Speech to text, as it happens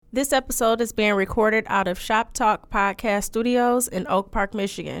This episode is being recorded out of Shop Talk Podcast Studios in Oak Park,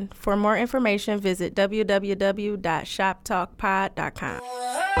 Michigan. For more information, visit www.shoptalkpod.com.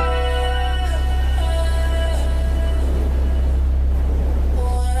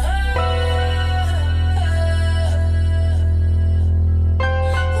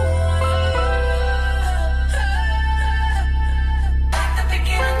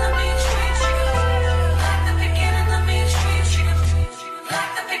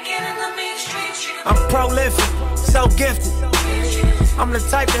 I'm prolific, so gifted. I'm the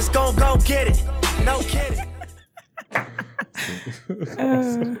type that's gon' go get it. No kidding.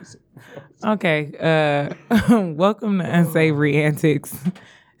 Okay. Welcome to Unsavory Antics,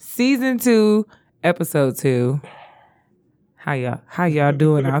 Season 2, Episode 2. How y'all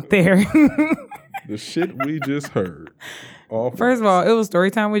doing out there? The shit we just heard. First of all, it was story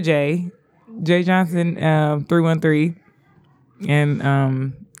time with Jay Johnson, 313,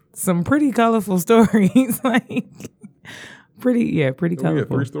 and some pretty colorful stories. Pretty colorful. We had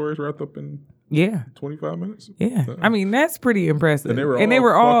 3 stories wrapped up in 25 minutes. Yeah. I mean, that's pretty impressive. And they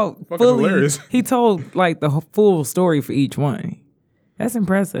were all fully hilarious. He told like the full story for each one. That's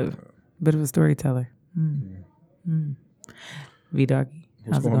impressive. Bit of a storyteller. V-Doggy.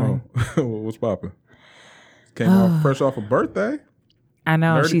 What's going on? What's popping? Came off fresh off a birthday. I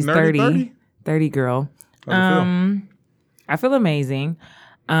know. She's 30. 30 girl. How's it feel? I feel amazing.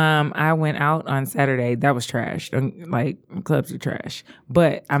 I went out on Saturday. That was trash. Like, clubs are trash.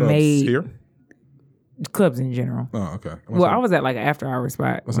 But I made here? Clubs in general. Oh, okay. I was at like an after hour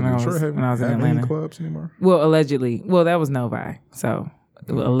spot when I was in Atlanta. Any clubs anymore? Well, allegedly. Well, that was Novi. So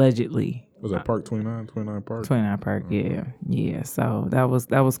allegedly. Was that Park 29 Park? 29 Park, yeah. So that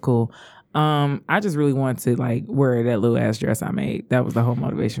was cool. I just really wanted to like wear that little ass dress I made. That was the whole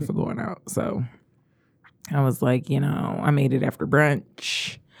motivation for going out. So I was like, I made it after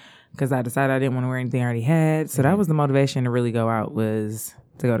brunch because I decided I didn't want to wear anything I already had. So that was the motivation to really go out, was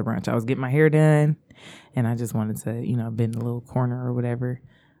to go to brunch. I was getting my hair done, and I just wanted to, bend a little corner or whatever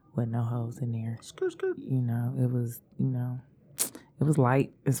with no hoes in there. Skirt. It was, it was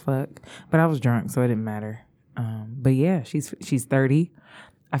light as fuck, but I was drunk, so it didn't matter. But yeah, she's 30.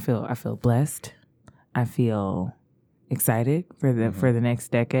 I feel blessed. I feel excited for the next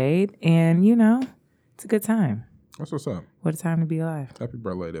decade, and it's a good time. That's what's up. What a time to be alive. Happy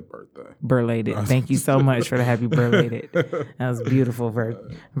belated birthday. Belated. Thank you so much for the happy belated. That was beautiful,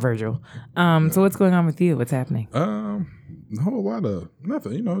 Virgil. So what's going on with you? What's happening? A whole lot of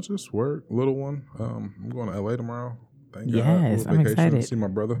nothing. It's just work. Little one. I'm going to LA tomorrow. Thank God. Yes, I'm excited. See my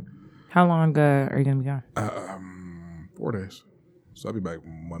brother. How long are you gonna be gone? 4 days. So I'll be back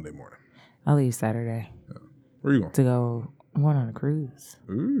Monday morning. I'll leave Saturday. Yeah. Where are you going? To go. I'm going on a cruise.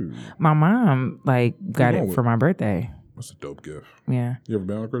 Ooh. My mom got it for my birthday. That's a dope gift. Yeah. You ever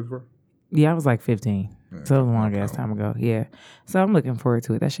been on a cruise before? Yeah, I was like 15. Yeah, so it was a long ass time ago. Yeah. So I'm looking forward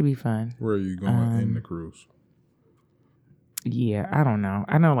to it. That should be fun. Where are you going in the cruise? Yeah, I don't know.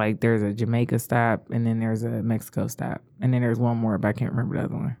 I know there's a Jamaica stop, and then there's a Mexico stop, and then there's one more, but I can't remember the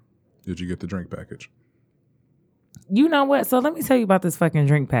other one. Did you get the drink package? You know what? So let me tell you about this fucking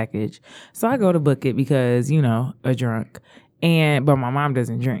drink package. So I go to book it because, a drunk. But my mom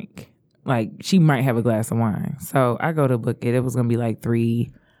doesn't drink. She might have a glass of wine. So I go to book it. It was going to be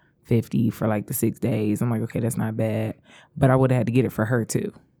 $350 for the 6 days. I'm like, okay, that's not bad. But I would have had to get it for her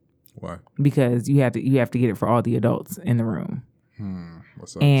too. Why? Because you have to get it for all the adults in the room.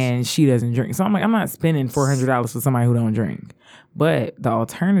 What's up? And she doesn't drink. So I'm like, I'm not spending $400 for somebody who don't drink. But the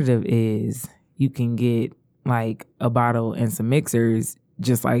alternative is you can get a bottle and some mixers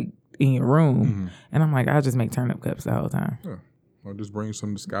just in your room. Mm-hmm. And I'm like, I'll just make turnip cups the whole time. Yeah. Or just bring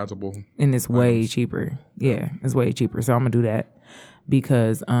some disguisable. And it's way cheaper. Yeah, it's way cheaper. So I'm going to do that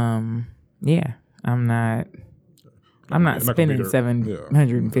because, I'm not spending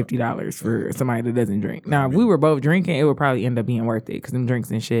 $750 for somebody that doesn't drink. Now, if we were both drinking, it would probably end up being worth it because them drinks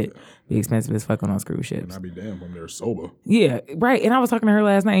and shit be expensive as fuck on those cruise ships. And I'd be damned when they're sober. Yeah, right. And I was talking to her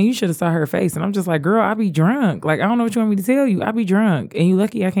last night, and you should have saw her face. And I'm just like, girl, I be drunk. I don't know what you want me to tell you. I be drunk. And you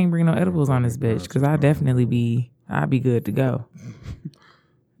lucky I can't bring no edibles on this bitch because I'd be good to go.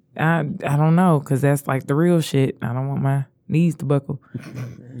 I don't know because that's the real shit. I don't want my knees to buckle.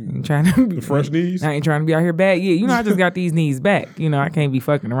 Trying to be the fresh knees. I ain't trying to be out here bad. Yeah, I just got these knees back. I can't be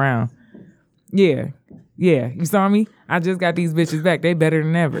fucking around. Yeah. You saw me? I just got these bitches back. They better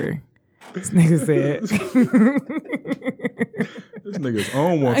than ever. This nigga said. This nigga's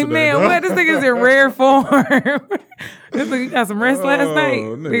on one today. Hey man, what? This nigga's in rare form. This nigga got some rest last night.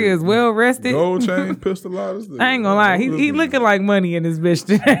 Nigga is well rested. Gold chain, pistol out. I ain't gonna lie. He looking like money in this bitch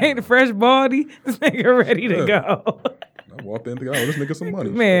today. The fresh baldy. This nigga ready to go. I walked in thinking, oh, this nigga some money.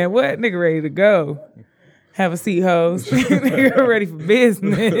 Man, what? Nigga ready to go. Have a seat, hoes. Nigga ready for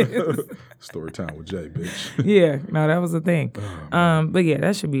business. Story time with Jay, bitch. Yeah, no, that was the thing. But yeah,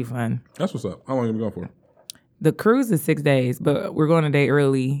 that should be fun. That's what's up. How long are you going for? The cruise is 6 days, but we're going a day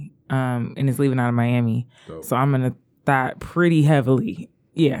early, and it's leaving out of Miami. Dope. So I'm gonna thought pretty heavily.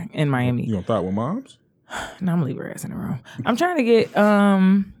 Yeah, in Miami. You gonna thought with moms? No, I'm gonna leave her ass in the room. I'm trying to get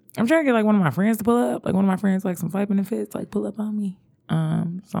like one of my friends to pull up. Like one of my friends, like some fight benefits, like pull up on me. So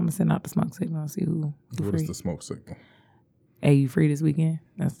I'm gonna send out the smoke signal and see who What free. is the smoke signal? Hey, you free this weekend?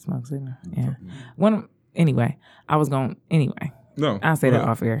 That's the smoke signal. Yeah. No. I'll say that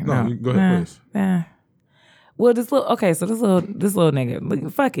off air. No, go ahead, please. Nah. Well, this little nigga,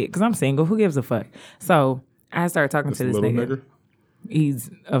 like, fuck it, because I'm single. Who gives a fuck? So I started talking to this little nigga. He's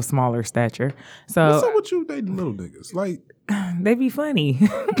of smaller stature. So What's up with you dating little niggas? Like, they be funny.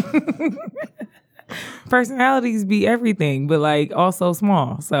 Personalities be everything, but like also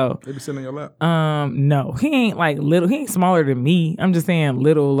small. So they be sitting in your lap? no, he ain't like little. He ain't smaller than me. I'm just saying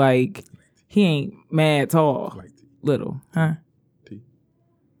little. Like he ain't mad tall. Like Little, huh? T.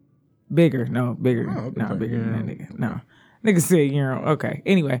 Bigger, no, bigger, Oh, okay. no, bigger than that nigga. No, nigga said okay.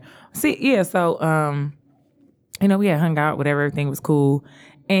 Anyway, see, yeah. So we had hung out, whatever. Everything was cool.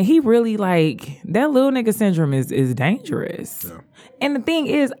 And he really like that little nigga syndrome is dangerous. Yeah. And the thing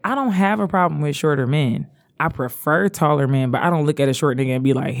is, I don't have a problem with shorter men. I prefer taller men, but I don't look at a short nigga and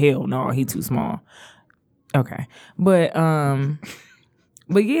be like, hell no, he too small. Okay. But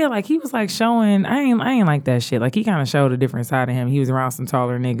yeah, like he was like showing, I ain't like that shit. Like he kind of showed a different side of him. He was around some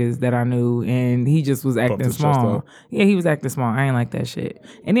taller niggas that I knew and he just was acting small. Yeah, he was acting small. I ain't like that shit.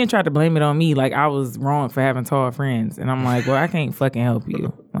 And then tried to blame it on me like I was wrong for having tall friends. And I'm like, well, I can't fucking help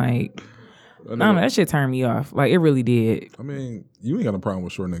you. Like, no, that shit turned me off. Like it really did. I mean, you ain't got a problem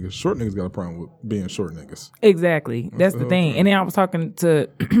with short niggas. Short niggas got a problem with being short niggas. Exactly. That's the thing. And then I was talking to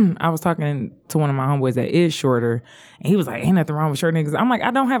one of my homeboys that is shorter, and he was like, ain't nothing wrong with short niggas. I'm like, I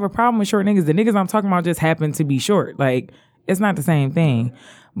don't have a problem with short niggas. The niggas I'm talking about just happen to be short. Like, it's not the same thing.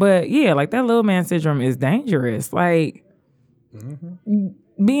 But yeah, like that little man syndrome is dangerous. Like,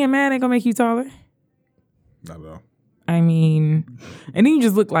 being mad ain't gonna make you taller. Not at all. I mean, and then you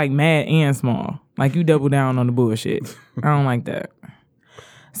just look like mad and small. Like you double down on the bullshit. I don't like that.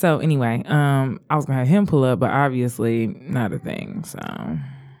 So anyway, I was gonna have him pull up, but obviously not a thing. So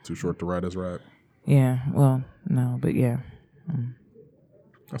too short to ride his ride. Yeah. Well, no, but yeah.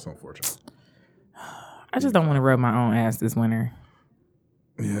 That's unfortunate. I just don't want to rub my own ass this winter.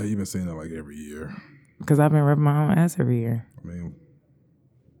 Yeah, you've been saying that like every year. Because I've been rubbing my own ass every year. I mean,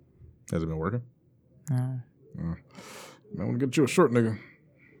 has it been working? No. I want to get you a short nigga.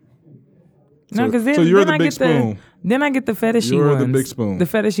 No, because then, so you're then the I big get spoon. Then I get the fetishy you're ones. The big spoon. The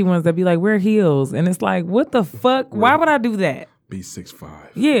fetishy ones that be like, wear heels. And it's like, what the fuck? Why would I do that? Be 6'5".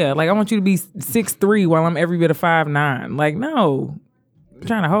 Yeah, like I want you to be 6'3" while I'm every bit of 5'9". Like, no.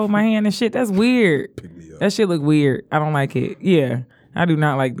 Trying to hold my hand and shit. That's weird. Pick me up. That shit look weird. I don't like it. Yeah. I do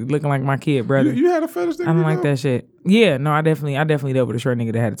not like looking like my kid brother. You had a fetish thing? I don't like that shit. Yeah, no, I definitely dealt with a short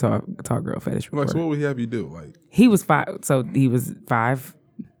nigga that had a tall girl fetish before. Like, so what would he have you do? Like, he was 5, so he was 5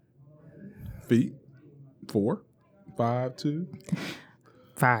 feet, 4, 5, 2,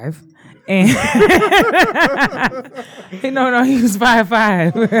 5, and no, he was 5'5".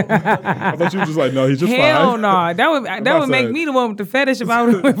 I thought you were just like, no, he's just 5. Hell no, that would make me the one with the fetish if I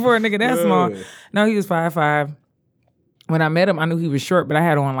was looking for a nigga that small. No, he was 5'5". When I met him, I knew he was short, but I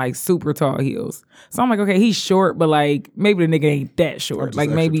had on like super tall heels. So I'm like, okay, he's short, but like maybe the nigga ain't that short. Like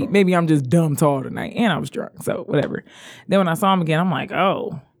maybe I'm just dumb tall tonight, and I was drunk, so whatever. Then when I saw him again, I'm like,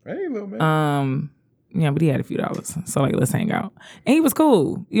 oh, hey, little man. Yeah, but he had a few dollars, so like let's hang out. And he was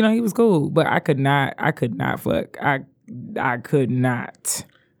cool, he was cool, but I could not fuck. I could not.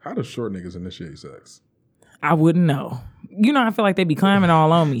 How do short niggas initiate sex? I wouldn't know. I feel like they be climbing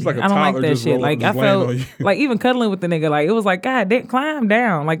all on me. Like I don't like that shit. Like I felt like even cuddling with the nigga, like it was like, God, they climb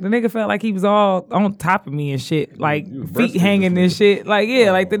down. Like the nigga felt like he was all on top of me and shit. Like feet hanging and shit. Like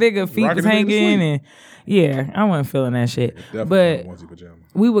like the nigga feet was hanging and yeah, I wasn't feeling that shit. But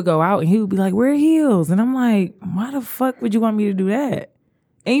we would go out and he would be like, wear heels. And I'm like, why the fuck would you want me to do that?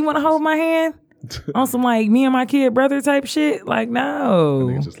 And you want to hold my hand? On some like me and my kid brother type shit? Like, no.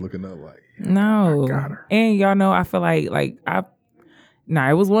 Nigga just looking up like, no. I got her. And y'all know, I feel like it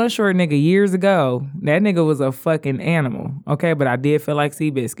was one short nigga years ago. That nigga was a fucking animal. Okay, but I did feel like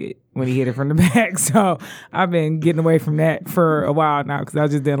Seabiscuit when he hit it from the back. So I've been getting away from that for a while now because I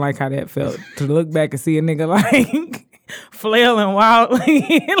just didn't like how that felt. To look back and see a nigga like flailing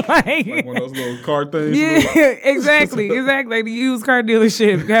wildly, Like one of those little car things. Yeah, exactly. Like the used car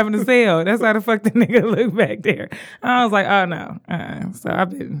dealership having a sale. That's how the fuck the nigga looked back there. I was like, oh no. So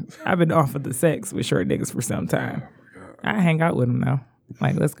I've been off of the sex with short niggas for some time. I hang out with them now.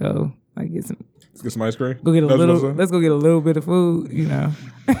 Like, let's go. Like, let's get some ice cream. Go get a little. Let's go get a little bit of food. You know.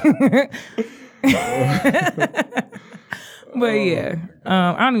 But yeah,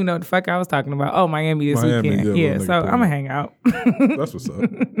 I don't even know what the fuck I was talking about. Oh, Miami this weekend. Yeah, so I'm gonna hang out. That's what's up.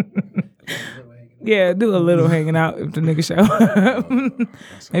 Yeah, do a little hanging out if the nigga show up.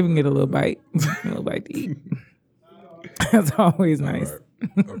 Maybe we can get a little bite to eat. That's always nice.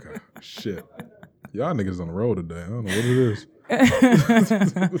 Right. Okay. Shit. Y'all niggas on the road today. I don't know what it is.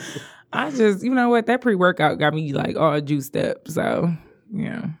 I just, you know what? That pre-workout got me like all juiced up. So,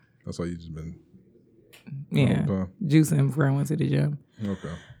 yeah. That's why you just been. Yeah. Juicing before I went to the gym. Okay.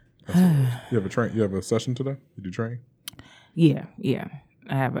 You have a session today? You do training? Yeah.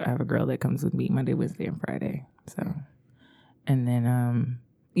 I have a girl that comes with me Monday, Wednesday, and Friday. So, and then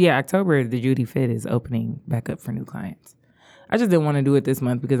October the Judy Fit is opening back up for new clients. I just didn't want to do it this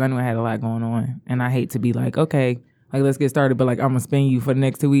month because I knew I had a lot going on, and I hate to be like, okay, like let's get started, but like I'm gonna spend you for the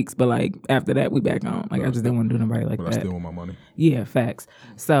next 2 weeks, but like after that we back on. Like I just didn't want to do nobody like that. But I still want my money. Yeah, facts.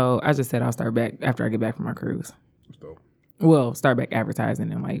 So I just said I'll start back after I get back from my cruise. That's dope. Well, start back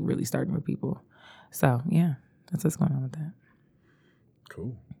advertising and like really starting with people. So yeah, that's what's going on with that.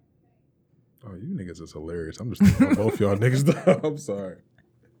 Cool. Oh, you niggas is hilarious. I'm just thinking about both y'all niggas though. I'm sorry.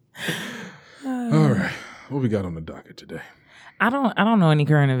 All right. What we got on the docket today? I don't know any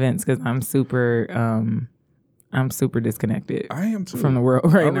current events because I'm super disconnected. I am too. From the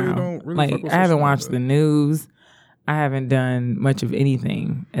world right really now. Don't really like I haven't watched the news. I haven't done much of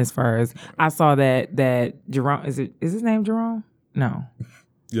anything as far as I saw that Jerome is his name Jerome? No.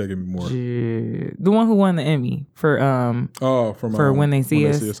 Yeah, give me more. The one who won the Emmy for When They See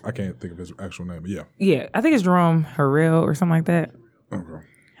Us. I can't think of his actual name, but yeah. Yeah, I think it's Jerome Harrell or something like that. Okay.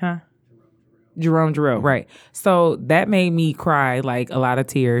 Huh? Jerome Jarrell, right. So that made me cry like a lot of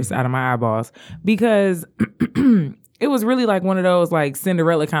tears out of my eyeballs because it was really like one of those like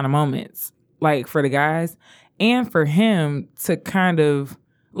Cinderella kind of moments, like for the guys and for him to kind of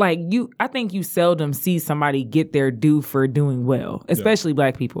like I think you seldom see somebody get their due for doing well, especially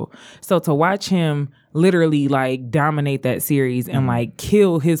black people. So to watch him literally like dominate that series and like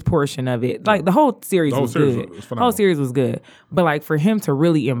kill his portion of it, like the whole series was good. The whole series was good. But like for him to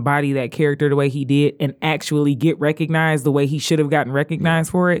really embody that character the way he did and actually get recognized the way he should have gotten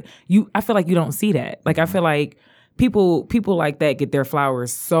recognized for it, I feel like you don't see that. Like I feel like people like that get their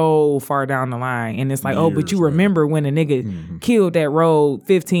flowers so far down the line, and it's like, but you remember when a nigga killed that role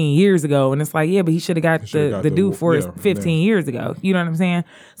 15 years ago, and it's like, yeah, but he should have got the due for it 15 years ago. You know what I'm saying?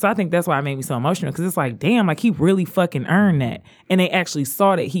 So I think that's why it made me so emotional because it's like, damn, like he really fucking earned that, and they actually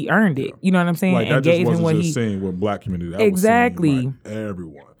saw that he earned it. You know what I'm saying? Like, and that just wasn't just seeing with black community. That exactly was seeing, like,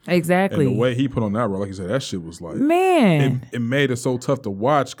 everyone. Exactly. And the way he put on that role, like you said, that shit was like, man, it made it so tough to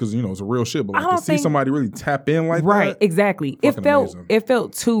watch because it's a real shit. But like to see somebody really tap in like that, right? Exactly. It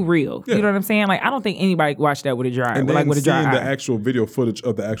felt too real. Yeah. You know what I'm saying? Like I don't think anybody watched that with a dry, and like with a dry seeing eye. the actual video footage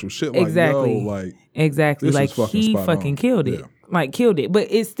of the actual shit, like exactly, exactly. Like he fucking killed it, like killed it. But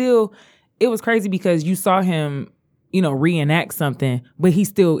it was crazy because you saw him, reenact something, but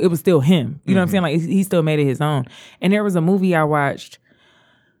it was still him. You know what I'm saying? Like he still made it his own. And there was a movie I watched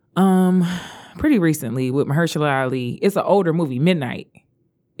pretty recently with Mahershala Ali. It's an older movie, Midnight.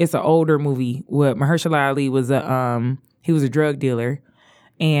 It's an older movie where Mahershala Ali was he was a drug dealer,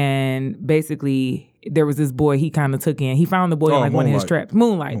 and basically there was this boy he kind of took in. He found the boy in like one of his traps.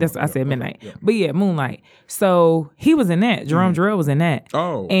 Moonlight. That's I said Midnight. Yeah. But yeah, Moonlight. So he was in that. Jerome Jarrell was in that.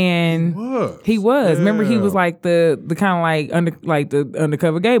 Oh. And he was. Yeah. Remember he was like the kind of like the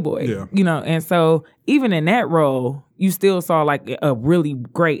undercover gay boy. Yeah. And so even in that role, you still saw like a really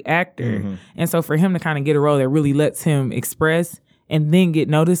great actor. Mm-hmm. And so for him to kind of get a role that really lets him express and then get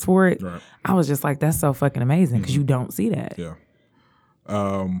noticed for it, right. I was just like, that's so fucking amazing because you don't see that. Yeah.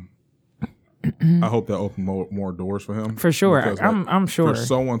 I hope that opened more doors for him. For sure. Because, I'm sure. For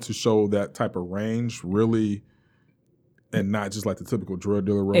someone to show that type of range, really, and not just like the typical drug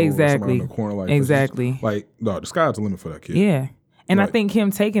dealer role. Exactly. In the corner, like, exactly. Like, no, the sky's the limit for that kid. Yeah. And I think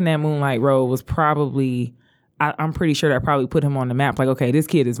him taking that Moonlight role was probably, I'm pretty sure that probably put him on the map. Like, okay, this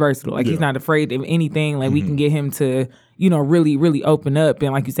kid is versatile. Like, he's not afraid of anything. Like, we can get him to, really, really open up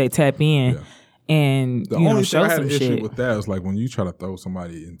and, like you say, tap in. Yeah. And the only thing I had an issue with that is like when you try to throw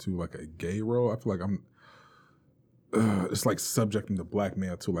somebody into like a gay role, I feel like it's like subjecting the black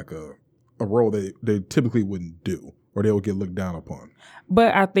man to like a role they typically wouldn't do. or they'll get looked down upon.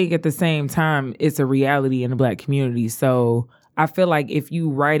 But I think at the same time, it's a reality in the Black community. So I feel like if you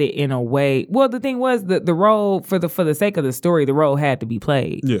write it in a way, well, the thing was the role for the sake of the story, the role had to be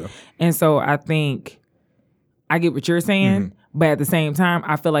played. Yeah. And so I think I get what you're saying, but at the same time,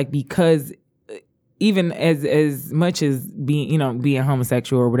 I feel like because even as much as being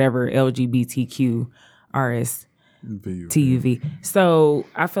homosexual or whatever, LGBTQ, TUV. So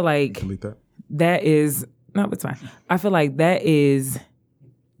I feel like Delete that. that is no, it's fine. I feel like that is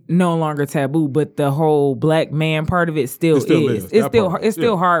no longer taboo, but the whole Black man part of it still is. It's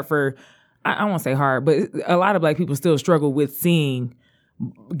still hard for. I won't say hard, but a lot of Black people still struggle with seeing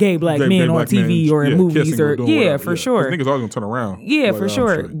gay black men on TV or in movies or for sure. Niggas always gonna turn around. Yeah, for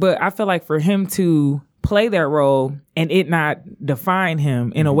sure. But I feel like for him to play that role and it not define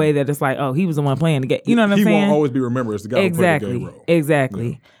him in a way that it's like, oh, he was the one playing the gay. You know what I'm saying? He won't always be remembered as the guy who played the gay role. Exactly.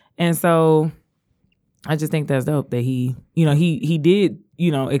 Yeah. And so I just think that's dope that he did,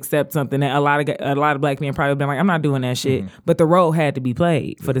 accept something that a lot of Black men probably been like, I'm not doing that shit. But the role had to be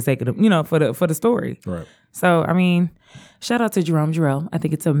played for the sake of the, for the story. Right. So, I mean, shout out to Jerome Jarrell. I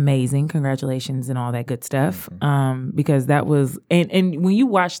think it's amazing. Congratulations and all that good stuff. Because that was, and when you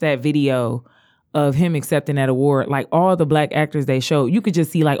watch that video of him accepting that award, like all the Black actors they showed, you could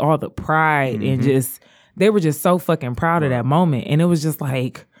just see like all the pride and just, they were just so fucking proud of that moment. And it was just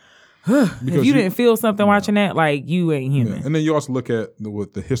like, if you didn't feel something watching that, like you ain't human. Yeah. And then you also look at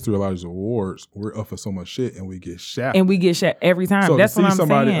with the history of a lot of these awards, we're up for so much shit and we get shafted. And we get shot every time. So that's to see what I'm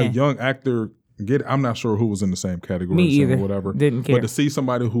somebody, saying. a young actor, I'm not sure who was in the same category. Me either. Or whatever. Didn't care. But to see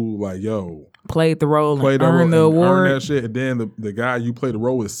somebody who played the role and earned the award. Earn that shit, and then the guy you played the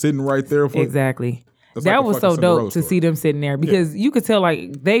role with sitting right there for exactly. That was so dope to see them sitting there because you could tell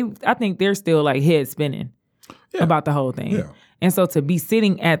like I think they're still like head spinning about the whole thing. Yeah. And so to be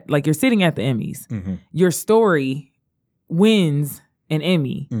sitting at you're sitting at the Emmys, your story wins an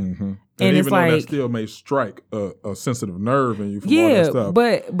Emmy. And even it's though like that still may strike a sensitive nerve in you from all that stuff.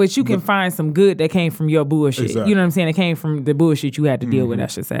 but you can find some good that came from your bullshit. Exactly. You know what I'm saying? It came from the bullshit you had to deal with, I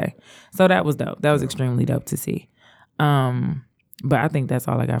should say. So that was dope. That was extremely dope to see. But I think that's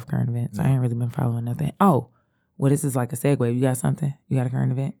all I got for current events. I ain't really been following nothing. Oh, well, this is like a segue. You got something? You got a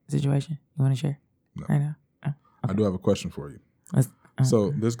current event situation you want to share right now? Oh, okay. I do have a question for you.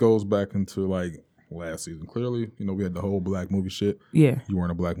 So this goes back into like last season. Clearly, we had the whole Black movie shit. Yeah. You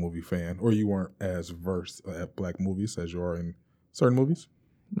weren't a Black movie fan, or you weren't as versed at Black movies as you are in certain movies.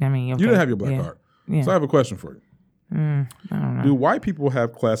 I mean, okay. You didn't have your Black card. Yeah. So I have a question for you. I don't know. Do white people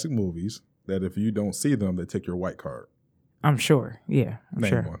have classic movies that if you don't see them, they take your white card? I'm sure. Yeah, I'm Name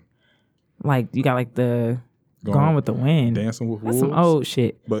sure. one. Like you got like the Gone with the Wind, Dancing with That's Wolves. some old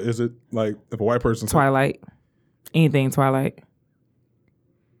shit. But is it like if a white person Twilight, anything Twilight?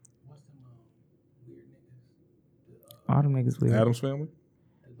 All them niggas weird. Addams Family?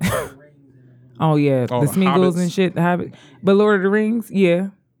 Oh yeah, the Smeagol's and shit. The Hobbit. But Lord of the Rings, yeah.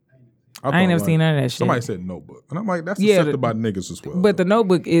 I ain't never seen none of that shit. Somebody said Notebook, and I'm like, that's accepted by niggas as well. But The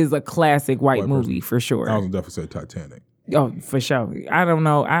Notebook is a classic white movie for sure. I was definitely say Titanic. Oh, for sure. I don't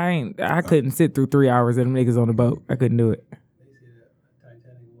know. I couldn't sit through 3 hours of them niggas on the boat. I couldn't do it. They said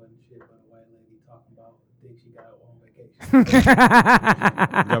Titanic wasn't shit, but a white lady talking about the dick she got on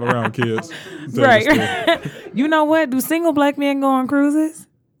vacation. Got around kids. Right. You know what? Do single Black men go on cruises?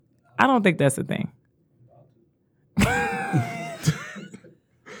 I don't think that's a thing.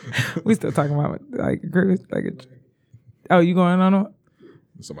 We still talking about like a cruise, oh, you going on one?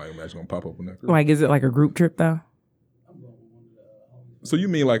 Somebody imagine gonna pop up on that cruise. Like, is it like a group trip though? So you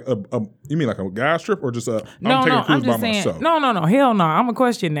mean like a guy's trip or just I'm taking a cruise I'm just by saying, myself? No, hell no. I'm gonna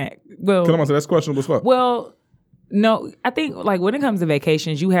question that. Well, Can I say that's questionable as fuck? Well, no, I think like when it comes to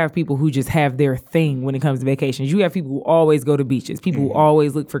vacations, you have people who just have their thing when it comes to vacations. You have people who always go to beaches, people who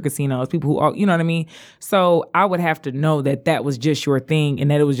always look for casinos, people who, you know what I mean? So I would have to know that was just your thing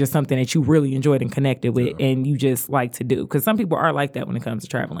and that it was just something that you really enjoyed and connected with and you just like to do. Because some people are like that when it comes to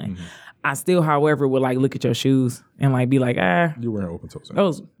traveling. I still, however, would like look at your shoes and like be like, you're wearing open toes.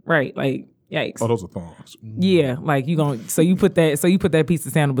 Those, right, like, yikes. Oh, those are thongs. Yeah, like you put that piece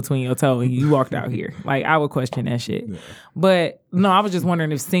of sandal between your toe and you walked out here. Like I would question that shit. Yeah. But no, I was just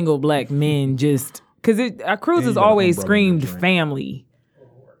wondering if single Black men just because cruises always screamed family.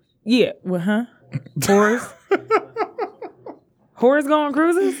 Yeah, well, huh? Whores? Whores go on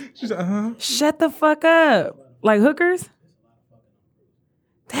cruises? She said, Shut the fuck up. Like hookers?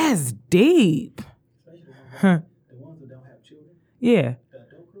 That's deep. Huh. The ones that don't have children. Yeah.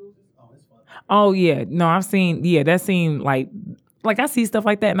 Oh yeah, no, I've seen. Yeah, that seemed like I see stuff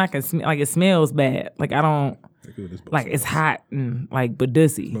like that, and I can like it smells bad. Like I don't. Like it's hot and like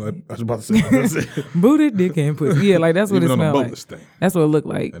badussy. I was about to say that's it. Booty, dick, and pussy. Yeah, like that's what Even it on smelled the like. boatless thing. That's what it looked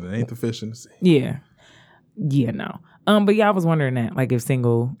like. And it ain't the fish in the sea. Yeah. Yeah, no. But yeah, I was wondering that, like if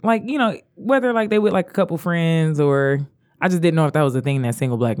single, like, you know, whether like they with like a couple friends or I just didn't know if that was a thing that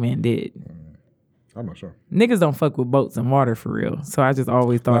single black men did. I'm not sure. Niggas don't fuck with boats and water for real. So I just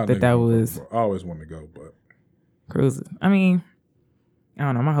always thought that was I always wanted to go, but cruises. I mean, I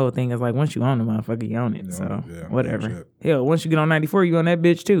don't know. My whole thing is like once you own the motherfucker, you own it. You so know, yeah, whatever. Hell, once you get on 94, you on that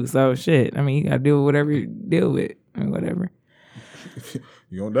bitch too. So shit. I mean, you gotta deal with whatever you deal with. I mean, whatever.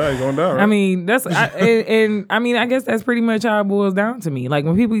 You gonna die, right? I mean, that's and I mean, I guess that's pretty much how it boils down to me. Like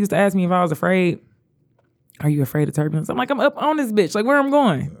when people used to ask me if I was afraid, are you afraid of turbulence? I'm like, I'm up on this bitch. Like where I'm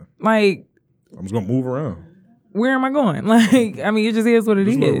going? Yeah. Like I'm just gonna move around. Where am I going? Like, I mean, it just is what it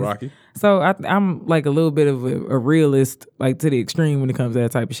is. A little rocky. So I'm like a little bit of a realist, like to the extreme when it comes to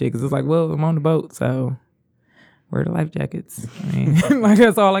that type of shit. Because it's like, well, I'm on the boat, so where are the life jackets? I mean, like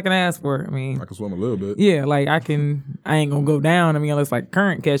that's all I can ask for. I mean, I can swim a little bit. Yeah, like I ain't gonna go down. I mean, unless like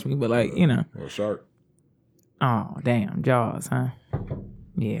current catch me, but like you know, or a shark. Oh damn, Jaws, huh?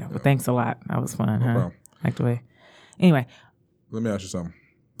 Yeah. Well, thanks a lot. That was fun, huh? Problem. Like the way. Anyway, let me ask you something.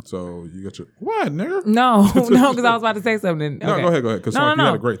 So you got your what, nigga? No, because I was about to say something. No, okay. go ahead. Because you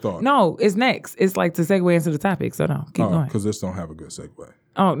had a great thought. No, it's next. It's like to segue into the topic. So no, keep going. Because this don't have a good segue.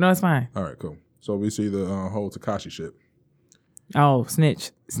 Oh no, it's fine. All right, cool. So we see the whole Tekashi shit. Oh,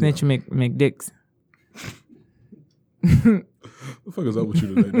 snitch, yeah. McDicks. What the fuck is up with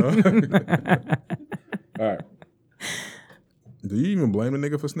you today, dog? All right. Do you even blame a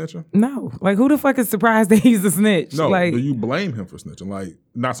nigga for snitching? No. Like, who the fuck is surprised that he's a snitch? No, like, do you blame him for snitching? Like,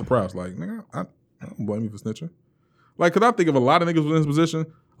 not surprised. Like, nigga, I don't blame you for snitching. Like, because I think if a lot of niggas was in this position,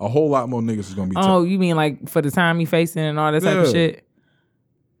 a whole lot more niggas is going to be tough. You mean like for the time he facing and all that type of shit?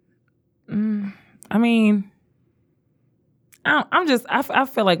 I mean, I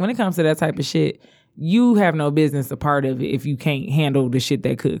feel like when it comes to that type of shit, you have no business a part of it if you can't handle the shit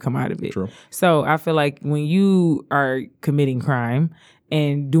that could come out of it. True. So I feel like when you are committing crime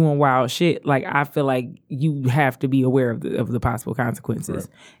and doing wild shit, like I feel like you have to be aware of the possible consequences.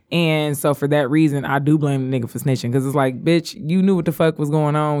 Right. And so for that reason, I do blame the nigga for snitching because it's like, bitch, you knew what the fuck was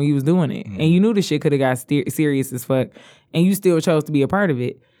going on when you was doing it. And you knew the shit could have got serious as fuck and you still chose to be a part of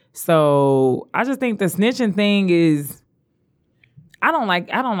it. So I just think the snitching thing is, I don't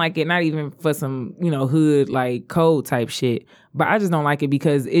like it, not even for some, hood, like, code type shit. But I just don't like it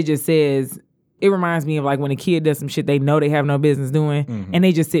because it just says, it reminds me of, like, when a kid does some shit they know they have no business doing, and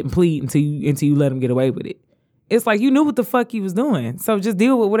they just sit and plead until you let them get away with it. It's like, you knew what the fuck you was doing. So just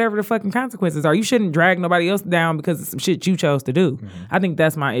deal with whatever the fucking consequences are. You shouldn't drag nobody else down because of some shit you chose to do. I think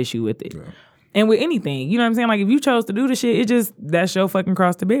that's my issue with it. Yeah. And with anything, you know what I'm saying? Like, if you chose to do the shit, that's your fucking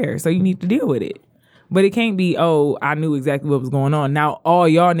cross to bear. So you need to deal with it. But it can't be, I knew exactly what was going on. Now all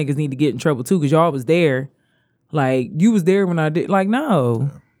y'all niggas need to get in trouble too because y'all was there. Like, you was there when I did. Like, no.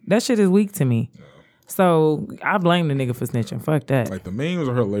 Yeah. That shit is weak to me. Yeah. So I blame the nigga for snitching. Fuck that. Like, the memes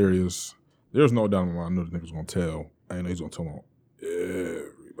are hilarious. There's no doubt in my mind I knew the nigga was going to tell. I know he's going to tell on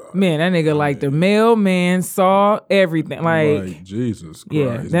everybody. Man, that nigga like the mailman saw everything. Like Jesus Christ.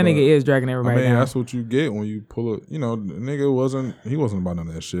 Yeah, that nigga is dragging everybody down. That's what you get when you pull it. The nigga wasn't about none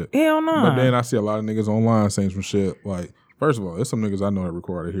of that shit. Hell no. But then I see a lot of niggas online saying some shit like, first of all, there's some niggas I know that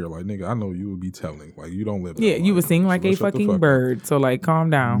recorded here. Like, nigga, I know you would be telling. Like, you don't live that you would sing like a fucking bird. So, like, calm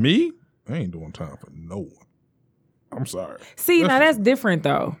down. Me? I ain't doing time for no one. I'm sorry. See, that's different,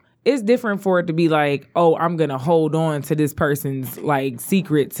 though. It's different for it to be like, I'm going to hold on to this person's, like,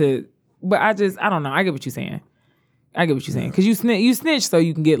 secret to... But I don't know. I get what you're saying. Because you snitch so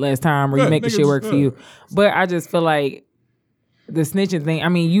you can get less time or you make the shit work for you. But I just feel like the snitching thing, I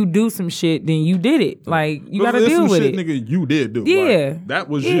mean, you do some shit, then you did it. Like, you got to deal with it. Nigga, you did do. Yeah. Like, that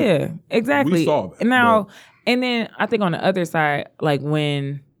was you. Yeah, exactly. We saw that. Now, and then I think on the other side, like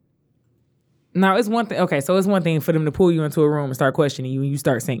when... Now, it's one thing. Okay, so it's one thing for them to pull you into a room and start questioning you and you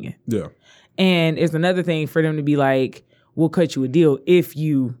start singing. Yeah. And it's another thing for them to be like, we'll cut you a deal if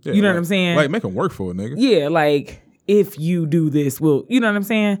you, you know what I'm saying? Like, make them work for it, nigga. Yeah, like, if you do this, you know what I'm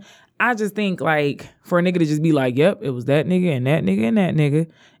saying? I just think, like, for a nigga to just be like, yep, it was that nigga and that nigga and that nigga.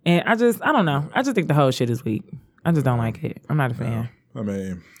 And I don't know. I just think the whole shit is weak. I just don't like it. I'm not a fan. I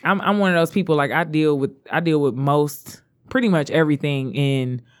mean... I'm one of those people, like, I deal with pretty much everything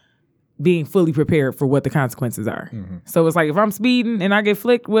in being fully prepared for what the consequences are. Mm-hmm. So it's like, if I'm speeding and I get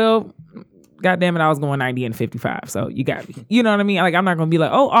flicked, well, goddamn it, I was going 90 and 55. So you got me. You know what I mean? Like, I'm not going to be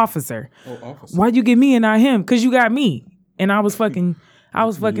like, officer. Why'd you get me and not him? Because you got me. And I was fucking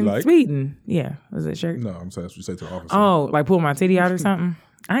speeding. Yeah. Was that shirt? No, I'm saying that's what you say to the officer. Oh, like pull my titty out or something?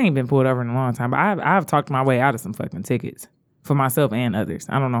 I ain't been pulled over in a long time, but I've talked my way out of some fucking tickets for myself and others.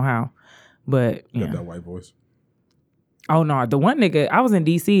 I don't know how, but You yeah. got that white voice. Oh no, the one nigga, I was in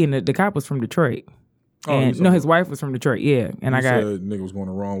DC and the cop was from Detroit. Oh, you And said no, his that. wife was from Detroit. Yeah, and You I got said nigga was going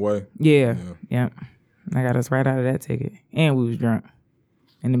the wrong way. yeah. I got us right out of that ticket, and we was drunk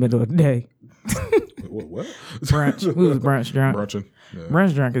in the middle of the day. What? Brunch. We was brunch drunk. Brunching. Yeah.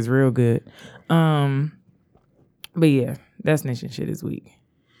 Brunch drunk is real good. But yeah, that snitching shit is weak.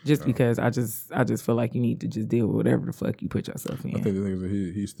 Just because I just feel like you need to just deal with whatever the fuck you put yourself in. I think the thing is that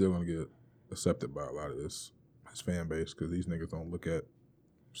he's still gonna get accepted by a lot of his fan base because these niggas don't look at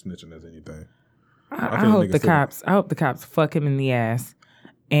snitching as anything. I hope the cops fuck him in the ass,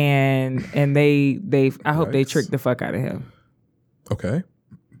 and they I hope they Yikes. trick the fuck out of him. Okay.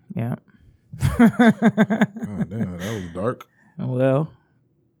 Yeah. God damn, that was dark. Well,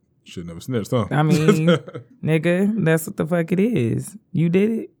 Should never snitched, huh? I mean, nigga, that's what the fuck it is. You did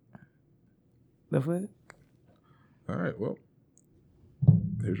it. The fuck? All right, well,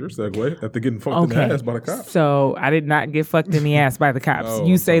 here's your segue after getting fucked in the ass by the cops. So I did not get fucked in the ass by the cops. Oh,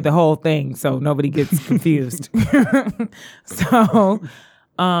 You say the whole thing so nobody gets confused. So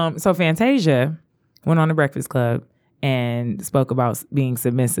Fantasia went on the Breakfast Club and spoke about being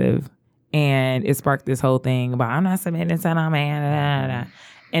submissive, and it sparked this whole thing about I'm not submitting to no man. Blah, blah, blah.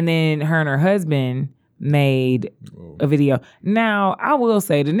 And then her and her husband made a video. Now, I will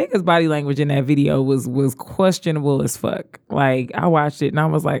say the nigga's body language in that video was questionable as fuck. Like, I watched it and I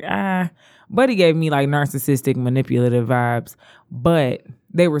was like, but he gave me like narcissistic, manipulative vibes. But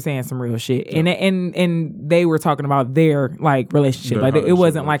they were saying some real shit. Yeah. And they were talking about their like relationship. Like it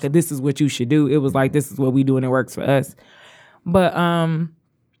wasn't like this is what you should do. It was like this is what we do and it works for us. But then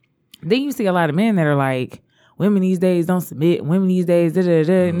you see a lot of men that are like, women these days don't submit. Women these days,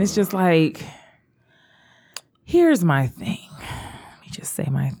 and it's just like, here's my thing. Let me just say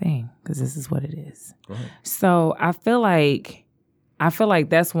my thing because this is what it is. So I feel like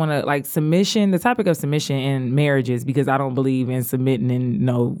that's one of like submission. The topic of submission in marriages, because I don't believe in submitting in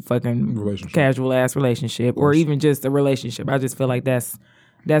no fucking casual ass relationship or even just a relationship. I just feel like that's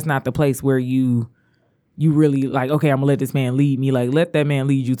not the place where you really like, okay, I'm gonna let this man lead me. Like, let that man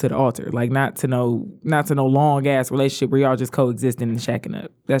lead you to the altar. Like, not to no long ass relationship where y'all just coexisting and shacking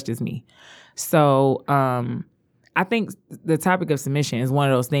up. That's just me. So, I think the topic of submission is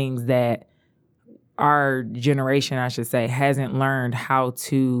one of those things that our generation, I should say, hasn't learned how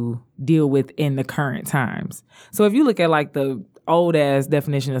to deal with in the current times. So if you look at like the old ass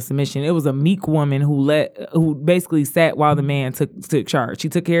definition of submission, it was a meek woman who basically sat while the man took charge. She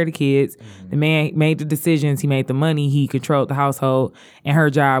took care of the kids. The man made the decisions. He made the money. He controlled the household, and her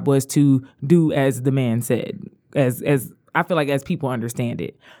job was to do as the man said. As I feel like as people understand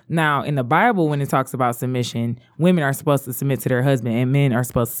it. Now, in the Bible, when it talks about submission, women are supposed to submit to their husband and men are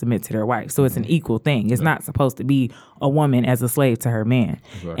supposed to submit to their wife. So it's an equal thing. It's not supposed to be a woman as a slave to her man.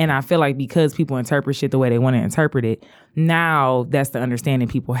 Exactly. And I feel like because people interpret shit the way they want to interpret it, now that's the understanding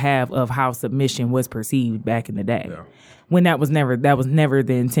people have of how submission was perceived back in the day. Yeah. When that was never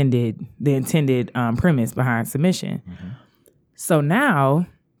the intended premise behind submission. Mm-hmm. So now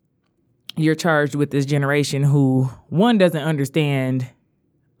you're charged with this generation who, one, doesn't understand,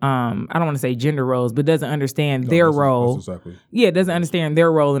 I don't want to say gender roles, but doesn't understand their role. Exactly. Yeah, doesn't understand their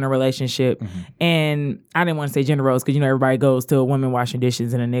role in a relationship. Mm-hmm. And I didn't want to say gender roles because, everybody goes to a woman washing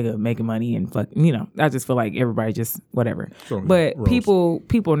dishes and a nigga making money and I just feel like everybody just whatever. So, but roles.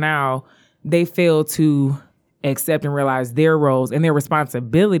 people now, they fail to accept and realize their roles and their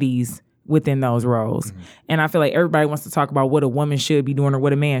responsibilities within those roles. Mm-hmm. And I feel like everybody wants to talk about what a woman should be doing or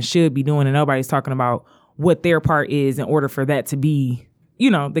what a man should be doing, and nobody's talking about what their part is in order for that to be,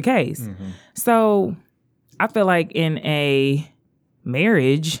 the case. Mm-hmm. So I feel like in a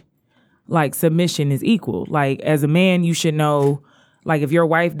marriage, like submission is equal. Like as a man, you should know, like if your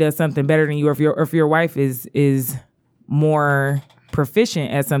wife does something better than you, or if your wife is more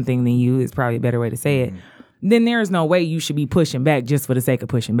proficient at something than you, is probably a better way to say it. Then there is no way you should be pushing back just for the sake of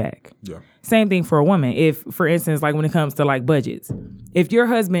pushing back. Yeah. Same thing for a woman. If, for instance, like when it comes to like budgets, if your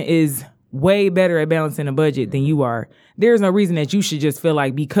husband is way better at balancing a budget than you are, there's no reason that you should just feel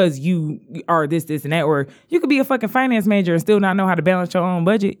like because you are this, and that, or you could be a fucking finance major and still not know how to balance your own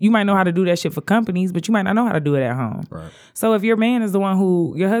budget. You might know how to do that shit for companies, but you might not know how to do it at home. Right. So if your man is the one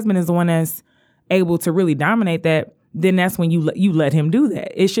your husband is the one that's able to really dominate that, then that's when you let him do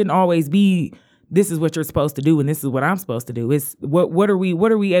that. It shouldn't always be, this is what you're supposed to do and this is what I'm supposed to do. It's what are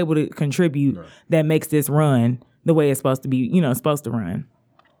we able to contribute that makes this run the way it's supposed to be, supposed to run.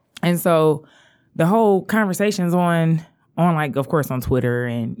 And so the whole conversations on like, of course, on Twitter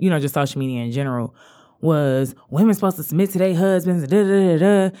and, just social media in general was women supposed to submit to their husbands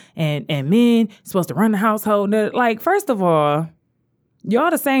and men supposed to run the household. Like, first of all,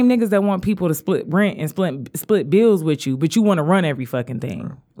 y'all the same niggas that want people to split rent and split bills with you, but you want to run every fucking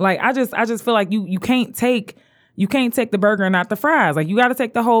thing. Like, I just feel like you can't take the burger and not the fries. Like, you got to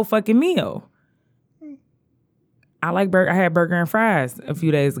take the whole fucking meal. I had burger and fries a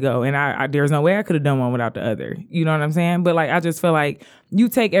few days ago, and I there's no way I could have done one without the other. You know what I'm saying? But like, I just feel like you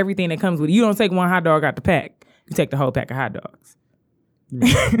take everything that comes with it. You don't take one hot dog out the pack. You take the whole pack of hot dogs. You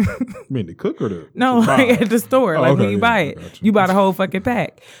mean the cook or the No, like at the store. Like when you buy it, gotcha. you buy the whole fucking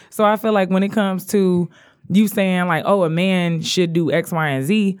pack. So I feel like when it comes to you saying like, oh, a man should do X, Y, and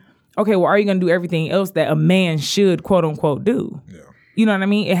Z. Okay, well, are you gonna do everything else that a man should quote unquote do? Yeah. You know what I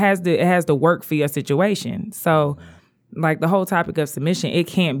mean? It has to work for your situation. So, like the whole topic of submission, it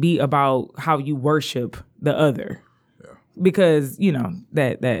can't be about how you worship the other. Yeah. Because, you know,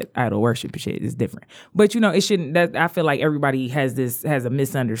 that idol worship shit is different. But, you know, it shouldn't, that I feel like everybody has a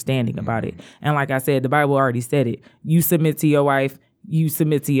misunderstanding about it. And like I said, the Bible already said it. You submit to your wife, you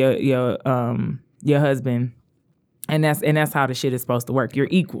submit to your husband, and that's how the shit is supposed to work. You're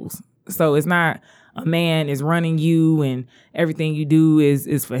equals. So it's not a man is running you and everything you do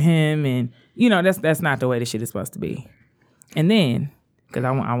is for him, and you know that's not the way the shit is supposed to be. And then, because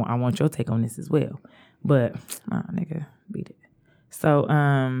I want your take on this as well, but nah, nigga, beat it. So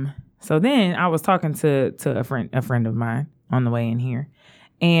then I was talking to a friend of mine on the way in here,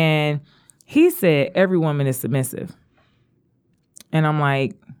 and he said every woman is submissive, and I'm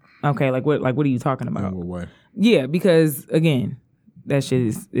like, okay, like what are you talking about? In what way? Yeah, because again, that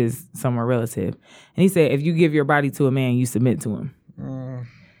shit is somewhat relative. And he said, if you give your body to a man, you submit to him.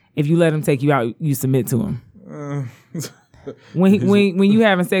 If you let him take you out, you submit to him. When you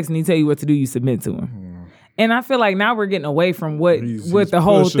having sex and he tell you what to do, you submit to him. And I feel like now we're getting away from what the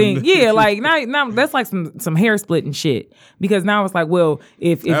whole thing. Yeah, like now that's like some hair splitting shit. Because now it's like, well,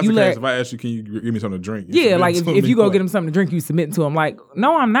 if you let, if I ask you, can you give me something to drink? Yeah, like if you go get him something to drink, you submit to him. Like,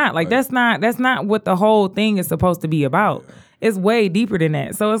 no, I'm not. Like that's not what the whole thing is supposed to be about. Yeah. It's way deeper than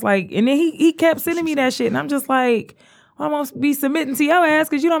that. So it's like, and then he kept sending me that shit, and I'm just like, I'm gonna be submitting to your ass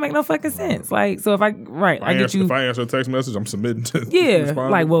because you don't make no fucking sense. Like, so if I get you. If I answer a text message, I'm submitting to. Yeah,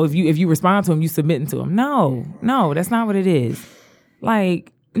 like, well, if you respond to him, you submitting to him. No, that's not what it is.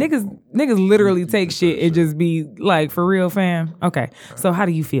 Like, niggas literally take shit and just be like, for real, fam. Okay, so how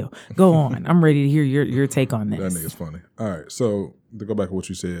do you feel? Go on. I'm ready to hear your take on this. That nigga's funny. All right, so to go back to what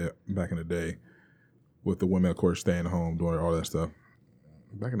you said back in the day, with the women, of course, staying home, doing all that stuff.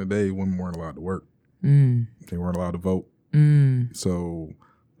 Back in the day, women weren't allowed to work. They weren't allowed to vote. So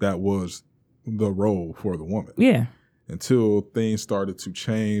that was the role for the woman. Yeah. Until things started to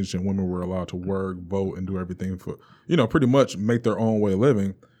change and women were allowed to work, vote, and do everything for, pretty much make their own way of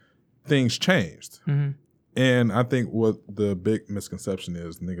living, things changed. Mm-hmm. And I think what the big misconception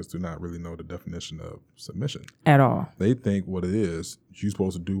is, niggas do not really know the definition of submission. At all. They think what it is, you're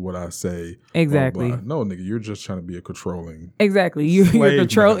supposed to do what I say. Exactly. Blah, blah. No, nigga, you're just trying to be a controlling. Exactly. You're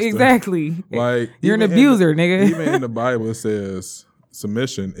controlling. Exactly. Like, you're an abuser, nigga. Even in the Bible, it says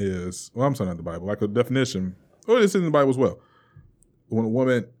submission is, I'm sorry, not the Bible, like a definition, it's in the Bible as well. When a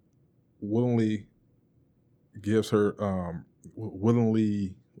woman willingly gives her,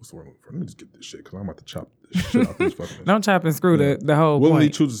 what's the word? Let me just get this shit because I'm about to chop this shit out this fucking. Don't chop and screw the whole willingly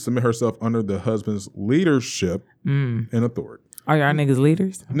point. Chooses to submit herself under the husband's leadership and authority. Are y'all niggas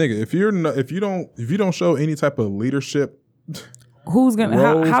leaders? Nigga, if you don't show any type of leadership, who's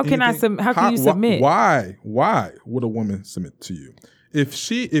gonna? How can you submit? Why would a woman submit to you?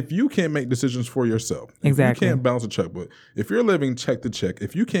 If you can't make decisions for yourself, exactly, you can't balance a checkbook. If you're living check to check,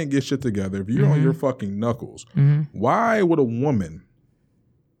 if you can't get shit together, if you're on your fucking knuckles, why would a woman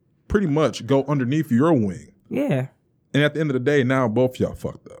pretty much go underneath your wing? Yeah. And at the end of the day, now both y'all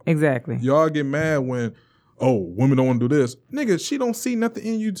fucked up. Exactly. Y'all get mad when, women don't want to do this. Nigga, she don't see nothing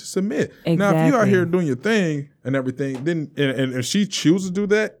in you to submit. Exactly. Now, if you out here doing your thing and everything, then and if she chooses to do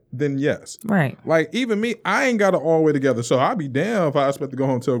that, then yes. Right. Like, even me, I ain't got it all the way together. So I'll be damn if I expect to go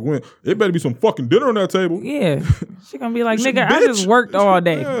home and tell Gwen, it better be some fucking dinner on that table. Yeah. She gonna be like, nigga, I just worked all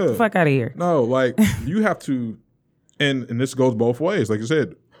day. Yeah. Fuck out of here. No, like, you have to, and this goes both ways. Like you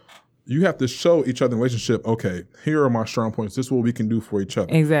said, you have to show each other in a relationship, okay, here are my strong points. This is what we can do for each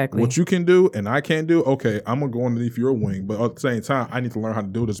other. Exactly. What you can do and I can't do, okay, I'm going to go underneath your wing. But at the same time, I need to learn how to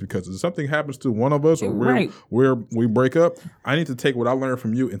do this because if something happens to one of us or we break up, I need to take what I learned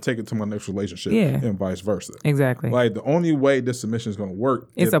from you and take it to my next relationship and vice versa. Exactly. Like, the only way this submission is going to work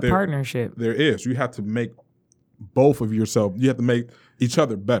is a partnership. There is. You have to make both of yourself, you have to make each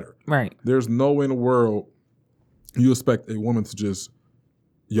other better. Right. There's no way in the world you expect a woman to just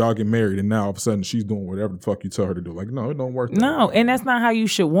y'all get married, and now all of a sudden she's doing whatever the fuck you tell her to do. Like, no, it don't work. No, and that's not how you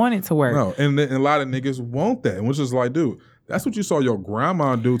should want it to work. No, and a lot of niggas want that, and which is like, dude, that's what you saw your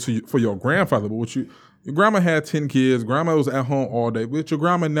grandma do to you, for your grandfather. But your grandma had 10 kids. Grandma was at home all day, but your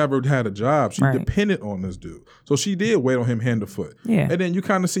grandma never had a job. She depended on this dude. So she did wait on him hand to foot. Yeah. And then you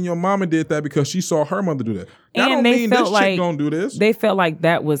kind of seen your mama did that because she saw her mother do that. That don't mean this chick gonna do this. They felt like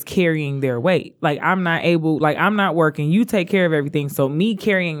that was carrying their weight. Like, I'm not working. You take care of everything. So me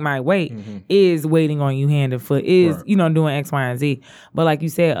carrying my weight is waiting on you hand and foot, is, doing X, Y, and Z. But like you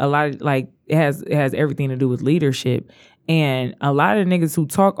said, a lot of, like, it has everything to do with leadership. And a lot of niggas who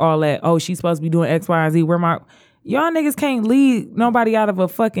talk all that, oh, she's supposed to be doing X, Y, and Z. Y'all niggas can't lead nobody out of a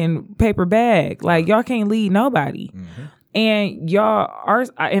fucking paper bag. Like, y'all can't lead nobody. Mm-hmm. And y'all are,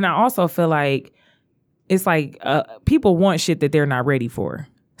 and I also feel like it's like people want shit that they're not ready for.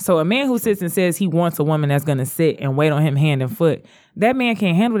 So a man who sits and says he wants a woman that's going to sit and wait on him hand and foot, that man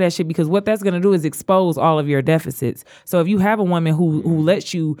can't handle that shit, because what that's going to do is expose all of your deficits. So if you have a woman who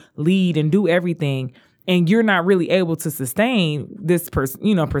lets you lead and do everything, and you're not really able to sustain this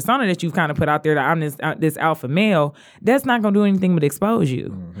persona that you've kind of put out there, that I'm this alpha male, that's not going to do anything but expose you.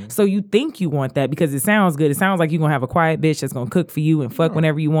 Mm-hmm. So you think you want that because it sounds good. It sounds like you're going to have a quiet bitch that's going to cook for you and fuck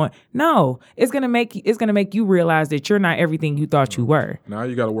whenever you want. No, it's going to make you realize that you're not everything you thought you were. Now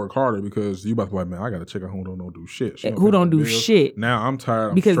you got to work harder, because you about to be like, man, I got a chick who don't do shit. Who don't do shit. Now I'm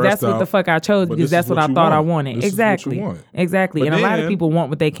tired. Because that's what the fuck I chose, because that's what I thought I wanted. Exactly. Exactly. And a lot of people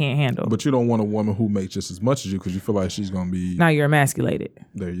want what they can't handle. But you don't want a woman who makes just as much as you, because you feel like she's going to be... Now you're emasculated.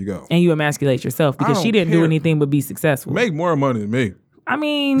 There you go. And you emasculate yourself, because she didn't do anything but be successful. Make more money than me. I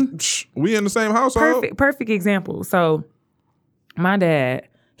mean... We in the same household. Perfect example. So my dad,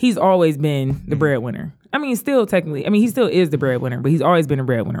 he's always been the breadwinner. I mean, still technically... I mean, he still is the breadwinner, but he's always been a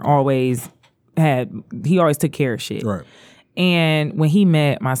breadwinner. He always took care of shit. Right. And when he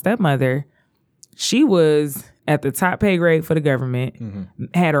met my stepmother, she was... at the top pay grade for the government,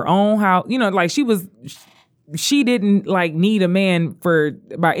 had her own house, like she didn't like need a man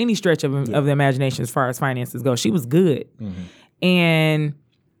by any stretch of the imagination as far as finances go. She was good. Mm-hmm. And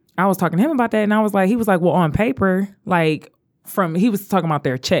I was talking to him about that, and he was like, well, on paper, like he was talking about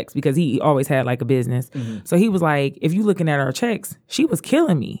their checks, because he always had like a business. Mm-hmm. So he was like, if you looking at our checks, she was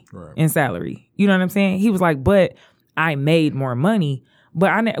killing me in salary. You know what I'm saying? He was like, but I made more money.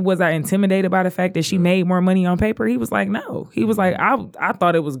 But was I intimidated by the fact that she made more money on paper? He was like, no. He was like, I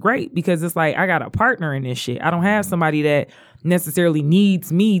thought it was great, because it's like, I got a partner in this shit. I don't have somebody that necessarily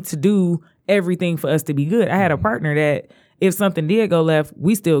needs me to do everything for us to be good. I had a partner that if something did go left,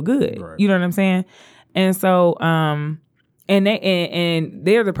 we still good. Right. You know what I'm saying? And so, and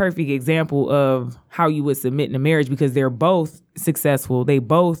they're the perfect example of how you would submit in a marriage, because they're both successful. They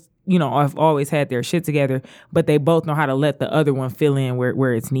both, I've always had their shit together, but they both know how to let the other one fill in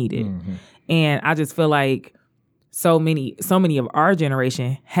where it's needed. Mm-hmm. And I just feel like so many of our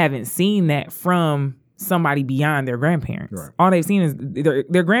generation haven't seen that from somebody beyond their grandparents. Right. All they've seen is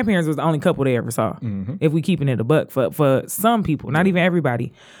their grandparents was the only couple they ever saw. Mm-hmm. If we keeping it a buck for some people, not even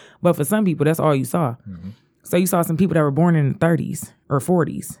everybody, but for some people, that's all you saw. Mm-hmm. So you saw some people that were born in the 30s or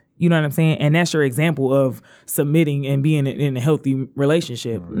 40s. You know what I'm saying? And that's your example of submitting and being in a healthy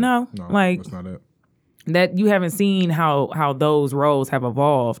relationship. No, that's not it. That you haven't seen how those roles have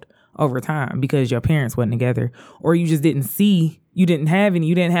evolved over time, because your parents wasn't together, or you just didn't see, you didn't have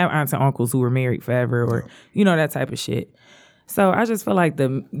aunts and uncles who were married forever, or that type of shit. So I just feel like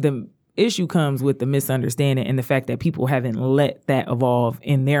the issue comes with the misunderstanding and the fact that people haven't let that evolve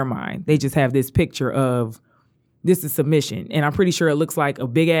in their mind. They just have this picture of, this is submission. And I'm pretty sure it looks like a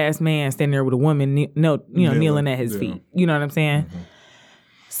big ass man standing there with a woman, kneeling at his feet. You know what I'm saying? Mm-hmm.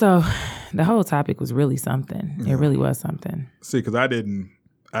 So the whole topic was really something. Yeah. It really was something. See, because I didn't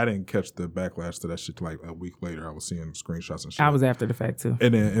catch the backlash to that shit like a week later. I was seeing screenshots and shit. I was after the fact too.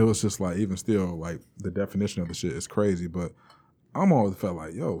 And then it was just like, even still, like the definition of the shit is crazy. But I'm always felt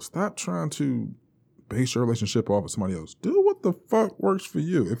like, yo, stop trying to base your relationship off of somebody else. Do what the fuck works for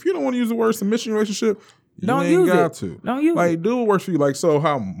you. If you don't want to use the word submission relationship, Don't use it. Like, do what works for you. Like, so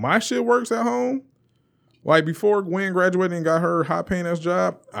how my shit works at home, like before Gwen graduated and got her high paying ass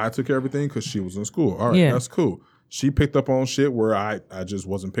job, I took care of everything because she was in school. All right, that's cool. She picked up on shit where I just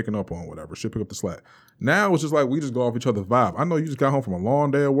wasn't picking up on, whatever. She picked up the slack. Now it's just like we just go off each other's vibe. I know you just got home from a long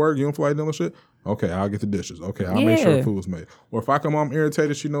day at work. You don't feel like doing shit. Okay, I'll get the dishes. Okay, I'll make sure the food's made. Or if I come home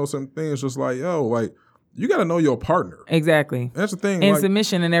irritated, she knows some things. Just like, yo, like, you got to know your partner. Exactly. That's the thing. And like,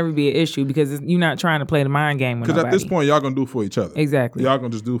 submission will never be an issue, because you're not trying to play the mind game with nobody. Because at this point, y'all going to do for each other. Exactly. Y'all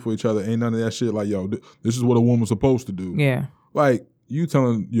going to just do for each other. Ain't none of that shit like, yo, this is what a woman's supposed to do. Yeah. Like, you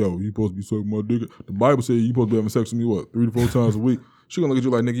telling, yo, you supposed to be sucking my dick. The Bible says you supposed to be having sex with me, 3 to 4 times a week. she gonna look at you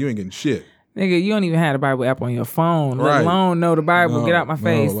like, nigga, you ain't getting shit. Nigga, you don't even have the Bible app on your phone, let alone know the Bible. Get out my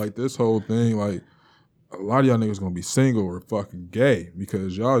face. Like this whole thing, like a lot of y'all niggas gonna be single or fucking gay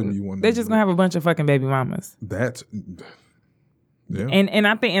because y'all be one. They're just gonna have a bunch of fucking baby mamas. That's yeah. And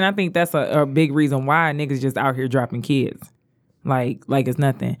I think that's a big reason why niggas just out here dropping kids. Like it's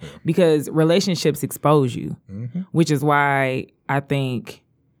nothing. Yeah. Because relationships expose you. Mm-hmm. Which is why I think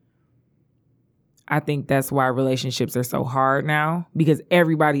that's why relationships are so hard now. Because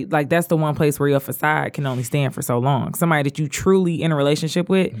everybody, like, that's the one place where your facade can only stand for so long. Somebody that you truly in a relationship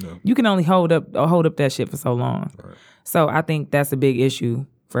with, you can only hold up that shit for so long. Right. So I think that's a big issue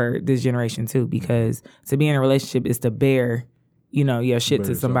for this generation too. Because to be in a relationship is to bear, your shit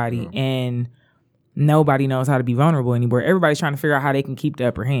to somebody. And nobody knows how to be vulnerable anymore. Everybody's trying to figure out how they can keep the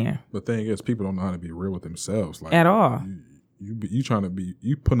upper hand. The thing is, people don't know how to be real with themselves. Like, at all. You trying to be,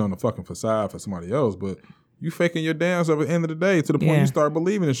 you putting on a fucking facade for somebody else, but you faking your damn self at the end of the day to the point you start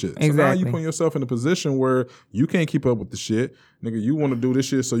believing in shit. Exactly. So now you putting yourself in a position where you can't keep up with the shit. Nigga, you want to do this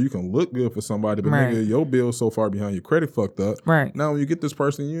shit so you can look good for somebody, but nigga, your bill's so far behind, your credit fucked up. Right. Now when you get this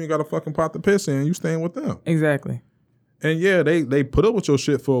person, you ain't got a fucking pot to piss in, you staying with them. Exactly. And yeah, they put up with your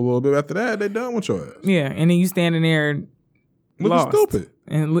shit for a little bit. After that, they done with your ass. Yeah, and then you standing there looking stupid.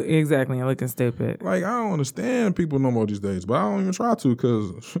 And looking stupid. Like, I don't understand people no more these days, but I don't even try to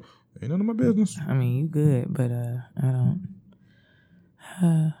because ain't none of my business. I mean, you good, but I don't.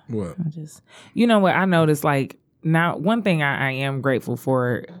 What? I just, you know what? I noticed, like, now, one thing I am grateful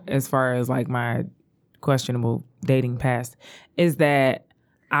for as far as, like, my questionable dating past is that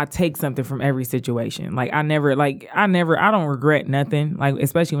I take something from every situation. Like, I don't regret nothing. Like,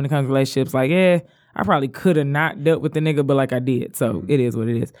 especially when it comes to relationships. Like, yeah, I probably could have not dealt with the nigga, but like I did. So it is what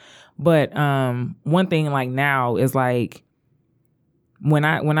it is. But one thing like now is like when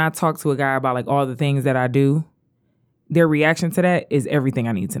I talk to a guy about like all the things that I do, their reaction to that is everything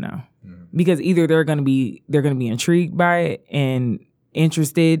I need to know. Because either they're gonna be intrigued by it and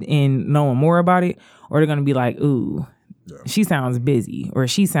interested in knowing more about it, or they're gonna be like, ooh. Yeah. She sounds busy, or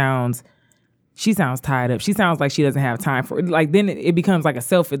she sounds tied up. She sounds like she doesn't have time for it. Like, then it becomes like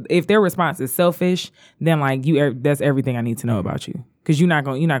if their response is selfish, then like that's everything I need to know about you. Because you're not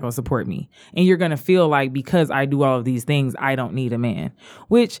gonna support me. And you're gonna feel like because I do all of these things, I don't need a man.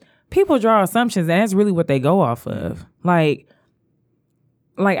 Which people draw assumptions, and that's really what they go off of. Like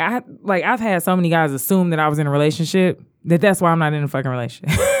I've had so many guys assume that I was in a relationship that's why I'm not in a fucking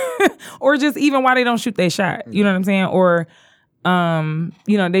relationship. Or just even why they don't shoot their shot. You know what I'm saying? Or,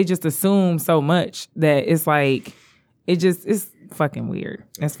 they just assume so much that it's like, it's fucking weird.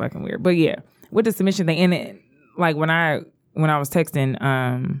 It's fucking weird. But yeah, with the submission thing, and it, like when I was texting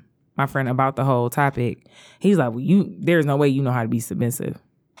my friend about the whole topic, he's like, well, there's no way you know how to be submissive.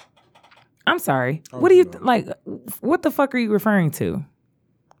 I'm sorry. What do you, what the fuck are you referring to?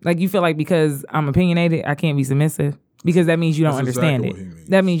 Like, you feel like because I'm opinionated, I can't be submissive? Because that means you don't understand it.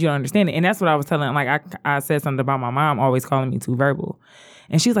 That means you don't understand it. And that's what I was telling. Like, I said something about my mom always calling me too verbal.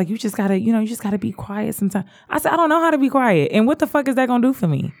 And she's like, you just gotta be quiet sometimes. I said, I don't know how to be quiet. And what the fuck is that gonna do for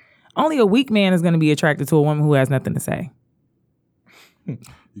me? Only a weak man is gonna be attracted to a woman who has nothing to say.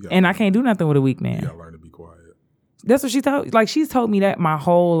 And I can't do nothing with a weak man. You gotta learn to be quiet. That's what she told. Like, she's told me that my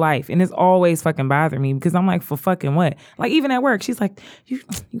whole life, and it's always fucking bothered me because I'm like, for fucking what? Like, even at work, she's like, you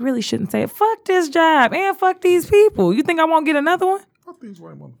really shouldn't say it. Fuck this job and fuck these people. You think I won't get another one? Fuck these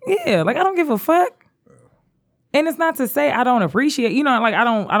white motherfuckers. Yeah, like, I don't give a fuck. Yeah. And it's not to say I don't appreciate, like, I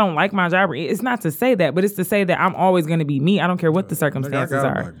don't like my job. It's not to say that, but it's to say that I'm always going to be me. I don't care what the circumstances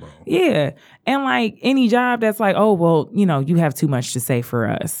are. Yeah, and like any job that's like, oh well, you have too much to say for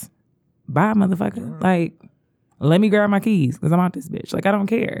us. Bye, motherfucker. Right. Like. Let me grab my keys because I'm out this bitch. Like, I don't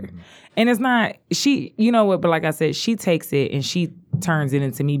care. Mm-hmm. And it's not, but like I said, she takes it and she turns it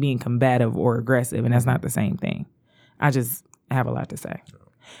into me being combative or aggressive. And that's not the same thing. I just have a lot to say. Yeah.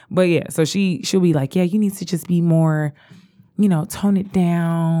 But yeah, so she'll be like, yeah, you need to just be more, tone it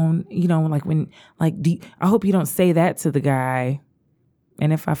down. Like when, like, I hope you don't say that to the guy.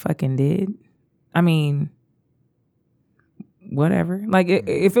 And if I fucking did, I mean, whatever. Like,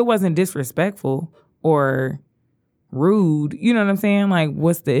 if it wasn't disrespectful or rude, you know what I'm saying? Like,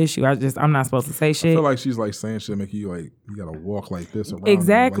 what's the issue? I'm not supposed to say shit. I feel like she's like saying shit make you like, you gotta walk like this around.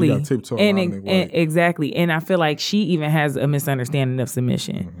 Exactly. Like, you gotta tiptoe around exactly. And I feel like she even has a misunderstanding of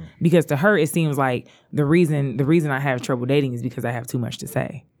submission. Because to her it seems like the reason I have trouble dating is because I have too much to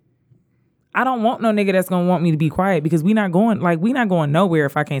say. I don't want no nigga that's gonna want me to be quiet because we not going nowhere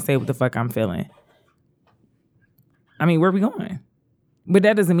if I can't say what the fuck I'm feeling. I mean, where are we going? But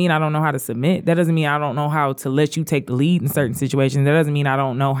that doesn't mean I don't know how to submit. That doesn't mean I don't know how to let you take the lead in certain situations. That doesn't mean I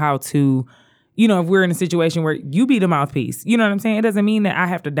don't know how to, You know, if we're in a situation where you be the mouthpiece, you know what I'm saying? It doesn't mean that I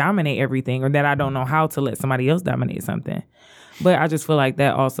have to dominate everything or that I don't know how to let somebody else dominate something. But I just feel like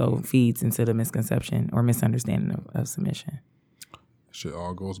that also feeds into the misconception or misunderstanding of submission. Shit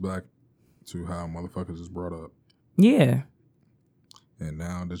all goes back to how motherfuckers is brought up. Yeah. And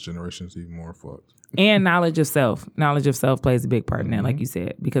now this generation is even more fucked. And knowledge of self. Knowledge of self plays a big part in that, like you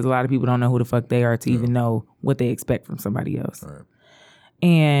said, because a lot of people don't know who the fuck they are to even know what they expect from somebody else. Right.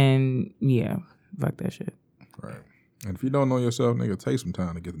 And yeah, fuck that shit. Right. And if you don't know yourself, nigga, take some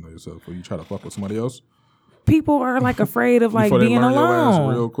time to get to know yourself before you try to fuck with somebody else. People are like afraid of like being alone. Your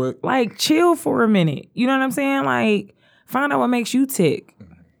ass real quick. Like chill for a minute. You know what I'm saying? Like find out what makes you tick.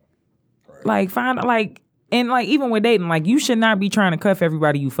 Right. Like find like and like even with dating, like you should not be trying to cuff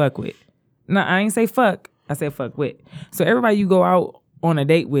everybody you fuck with. No, I ain't say fuck. I said fuck with. So everybody you go out on a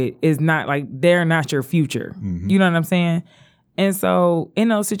date with is not like they're not your future. You know what I'm saying? And so in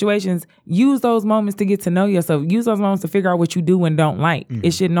those situations, use those moments to get to know yourself. Use those moments to figure out what you do and don't like.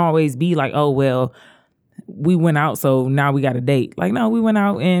 It shouldn't always be like, oh, well, we went out, so now we got a date. Like, no, we went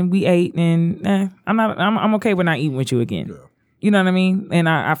out and we ate and I'm okay with not eating with you again. Yeah. You know what I mean? And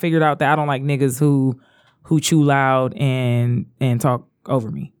I figured out that I don't like niggas who chew loud and talk over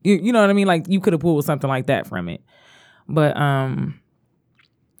me. You know what I mean? Like you could have pulled something like that from it. But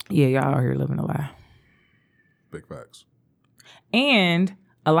yeah, y'all out here living a lie. Big facts. And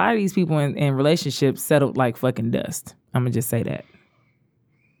a lot of these people in relationships settled like fucking dust. I'm going to just say that.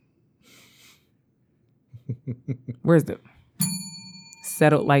 Where's the...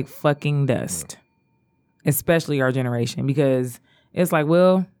 Settled like fucking dust. Especially our generation. Because it's like,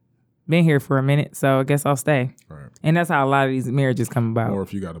 well, been here for a minute, so I guess I'll stay. Right. And that's how a lot of these marriages come about. Or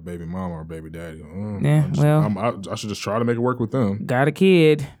if you got a baby mama or a baby daddy. I should just try to make it work with them. Got a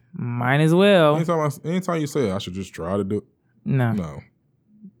kid. Might as well. Anytime you say it, I should just try to do it. No,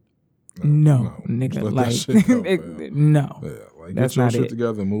 nigga. Let like, that shit go, no. Yeah, like that's get your not shit it.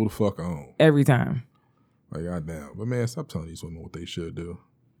 together and move the fuck on. Every time. Like, goddamn. But man, stop telling these women what they should do.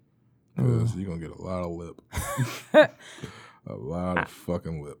 Because you're going to get a lot of lip. A lot of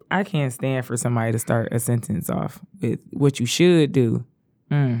fucking lip. I can't stand for somebody to start a sentence off with what you should do.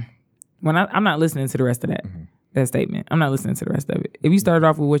 When I'm not listening to the rest of that. That statement. I'm not listening to the rest of it. If you started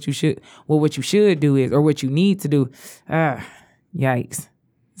off with what you should do is, or what you need to do, yikes.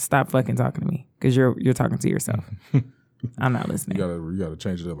 Stop fucking talking to me. Because you're talking to yourself. I'm not listening. You gotta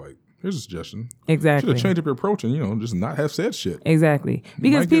change it up like, here's a suggestion. Exactly. You should have changed up your approach and, just not have said shit. Exactly.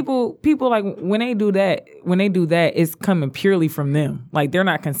 Because people like when they do that, it's coming purely from them. Like they're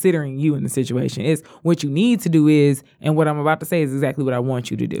not considering you in the situation. It's what you need to do is, and what I'm about to say is exactly what I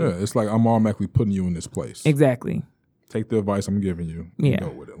want you to do. Yeah, it's like I'm automatically putting you in this place. Exactly. Take the advice I'm giving you. And go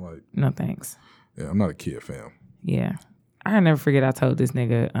with it. Like, no thanks. Yeah, I'm not a kid, fam. Yeah. I never forget I told this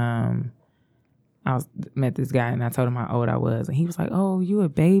nigga, met this guy and I told him how old I was. And he was like, oh, you a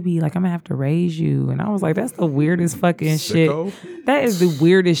baby. Like, I'm going to have to raise you. And I was like, that's the weirdest fucking Sicko. Shit. That is the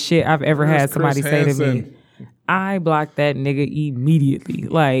weirdest shit I've ever had somebody say to me. I blocked that nigga immediately.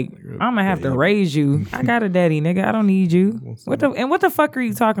 Like, I'm going to have to raise you. I got a daddy, nigga. I don't need you. What the fuck are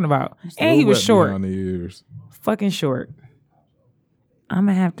you talking about? And he was short. Fucking short. I'm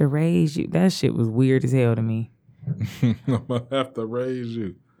going to have to raise you. That shit was weird as hell to me. I'm going to have to raise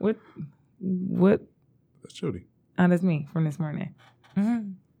you. What? That's Judy. Oh, that's me from this morning.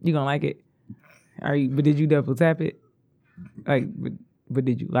 You gonna like it? But did you double tap it? Like, but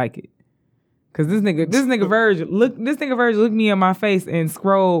did you like it? Cause this nigga Verge looked me in my face and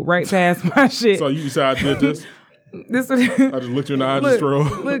scrolled right past my shit. So you decided I did this? I just looked you in the eye and just scrolled.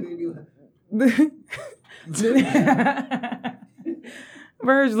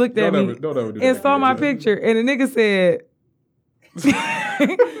 Verge looked at me and saw my picture, and the nigga said,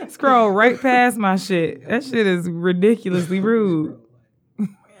 scroll right past my shit. That shit is ridiculously rude.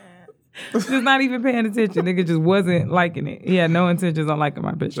 Just not even paying attention. Nigga just wasn't liking it. He had no intentions on liking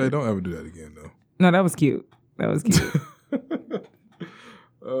my picture. Jay, don't ever do that again, though. No, that was cute. Damn,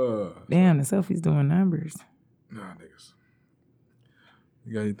 the selfie's doing numbers. Nah, niggas.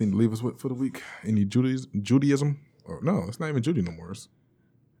 You got anything to leave us with for the week? Any Judaism? Or no, it's not even Judy no more.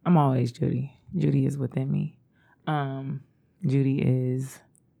 I'm always Judy. Judy is within me. Judy is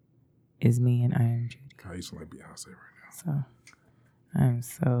me, and I am Judy. God, you sound like Beyonce right now. So, I'm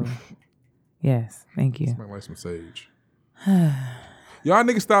so, yes, thank you. Smell like some sage. Y'all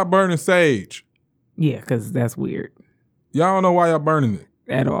niggas stop burning sage. Yeah, because that's weird. Y'all don't know why y'all burning it.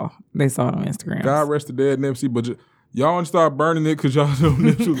 At all. They saw it on Instagram. God rest the dead Nipsey, but y'all want to start burning it because y'all know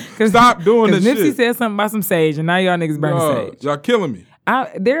Nipsey. Stop doing this shit. Nipsey said something about some sage, and now y'all niggas burning sage. Y'all killing me.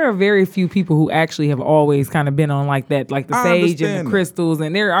 There are very few people who actually have always kind of been on like that, like the sage and the crystals,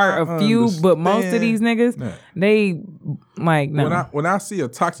 and there are a few, but most of these niggas, they like no. When I see a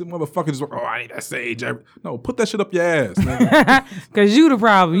toxic motherfucker just I need that sage. No, put that shit up your ass, because you the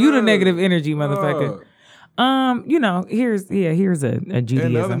problem. You the negative energy motherfucker. Here's a Judaism. And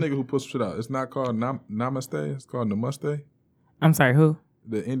the other nigga who puts shit out, it's not called namaste, it's called namaste. I'm sorry, who?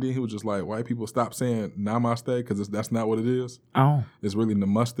 The Indian who was just like, white people stop saying namaste because that's not what it is. Oh. It's really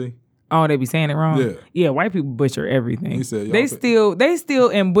namaste. Oh, they be saying it wrong? Yeah, white people butcher everything. He said, they steal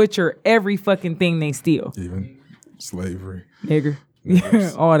and butcher every fucking thing they steal. Even slavery. Nigger.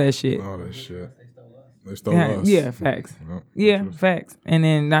 All that shit. They stole us. Yeah, facts. Facts. And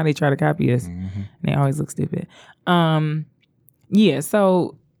then now they try to copy us. Mm-hmm. And they always look stupid. So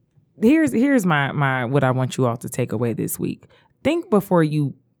here's my what I want you all to take away this week. Think before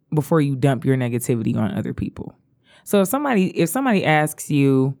you dump your negativity on other people. So if somebody asks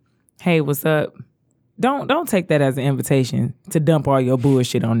you, "Hey, what's up?" Don't take that as an invitation to dump all your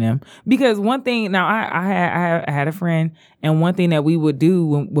bullshit on them. Because one thing, now I had a friend, and one thing that we would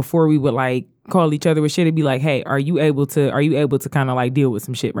do before we would like call each other with shit, it'd be like, "Hey, are you able to kind of like deal with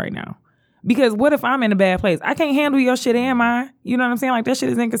some shit right now?" Because what if I'm in a bad place? I can't handle your shit, am I? You know what I'm saying? Like that shit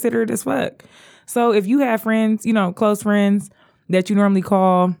is inconsiderate as fuck. So if you have friends, close friends that you normally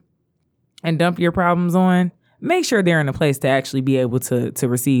call and dump your problems on, make sure they're in a place to actually be able to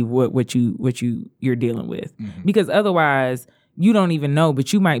receive what you're dealing with. Mm-hmm. Because otherwise you don't even know,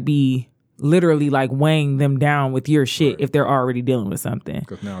 but you might be literally like weighing them down with your shit if they're already dealing with something.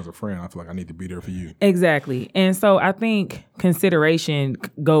 Because now as a friend, I feel like I need to be there for you. Exactly. And so I think consideration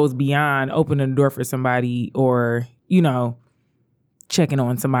goes beyond opening the door for somebody or, checking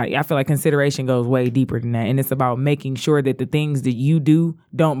on somebody. I feel like consideration goes way deeper than that. And it's about making sure that the things that you do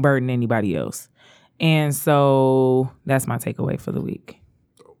don't burden anybody else. And so that's my takeaway for the week.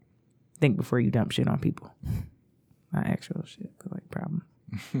 Think before you dump shit on people. Not actual shit, but like problems.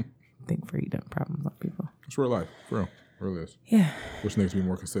 Think before you dump problems on people. It's real life. For real. It really is. Yeah. Which niggas be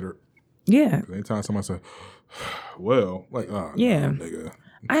more considerate. Yeah. Anytime somebody say, well, like, yeah. No, nigga.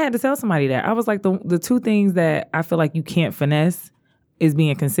 I had to tell somebody that. I was like, the two things that I feel like you can't finesse is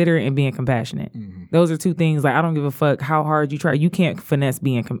being considerate and being compassionate. Mm-hmm. Those are two things. Like, I don't give a fuck how hard you try. You can't finesse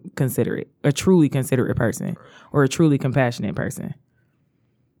being considerate. A truly considerate person or a truly compassionate person.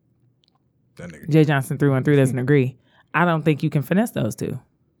 That nigga. Jay Johnson 313 doesn't agree. I don't think you can finesse those two.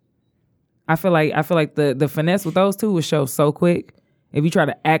 I feel like the finesse with those two will show so quick. If you try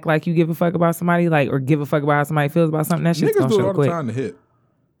to act like you give a fuck about somebody, or give a fuck about how somebody feels about something, that shit's gonna show quick. Niggas do it all the time to hit.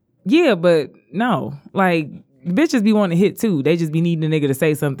 Yeah, but no, bitches be wanting to hit too. They just be needing a nigga to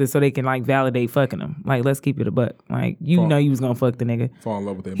say something so they can validate fucking them. Let's keep it a buck. You know you was gonna fuck the nigga. Fall in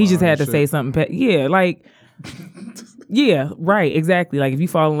love with them. He just had to say something. Yeah, right, exactly. If you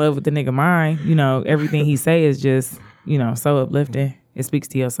fall in love with the nigga mind, everything he say is just so uplifting. It speaks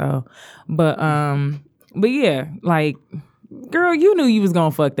to your soul. But yeah, girl, you knew you was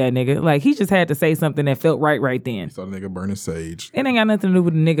gonna fuck that nigga. He just had to say something that felt right then. Saw the nigga burning sage. It ain't got nothing to do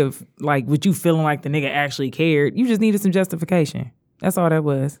with the nigga, with you feeling like the nigga actually cared. You just needed some justification. That's all that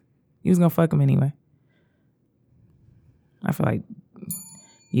was. You was gonna fuck him anyway. I feel like,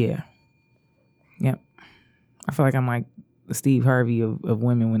 yeah. Yep. I feel like I'm like the Steve Harvey of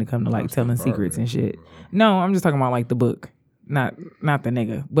women when it comes to telling secrets and shit. No, I'm just talking about the book. Not the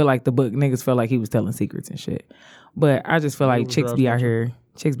nigga, but the book. Niggas felt like he was telling secrets and shit. But I just feel like chicks be out here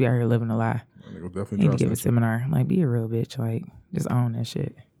living a lie. Need to give a seminar. Be a real bitch. Just own that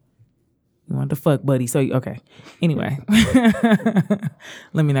shit. You want the fuck, buddy? So okay. Anyway,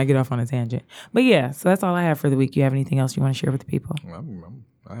 let me not get off on a tangent. But yeah, so that's all I have for the week. You have anything else you want to share with the people?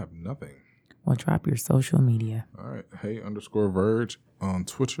 I have nothing. Well, drop your social media. All right. Hey_Verge on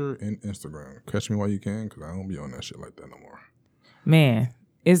Twitter and Instagram. Catch me while you can, because I don't be on that shit like that no more. Man,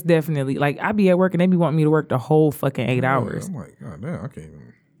 it's definitely I be at work and they be wanting me to work the whole fucking 8 hours. I'm like, God damn, I can't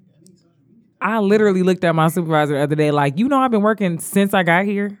even. I literally looked at my supervisor the other day I've been working since I got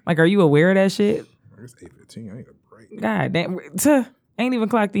here. Are you aware of that shit? It's 8:15. I need a break. God damn, ain't even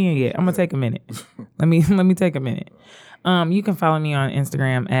clocked in yet. I'm gonna take a minute. Let me take a minute. You can follow me on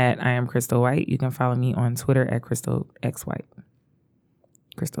Instagram at I am Crystal White. You can follow me on Twitter at Crystal X White.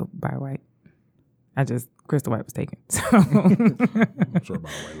 Crystal by White. Crystal White was taken. So I'm sure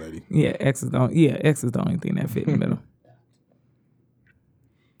about a white lady. Yeah, X is the only thing that fit in the middle.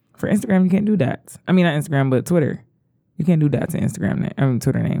 For Instagram, you can't do dots. I mean, not Instagram, but Twitter. You can't do dots in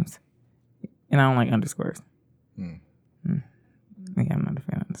Twitter names. And I don't like underscores. Yeah, I'm not a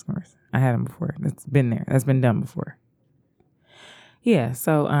fan of underscores. I had them before. That's been there. That's been done before. Yeah,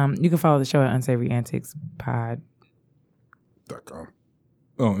 so you can follow the show at Unsavory Antics Pod.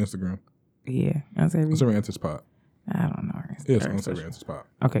 Oh, Instagram. Yeah. Unsavory Antics Pod. I don't know. Yes, Unsavory Antics Pod.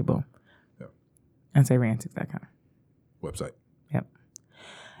 Okay, boom. Yep. UnsavoryAntics.com. Website. Yep.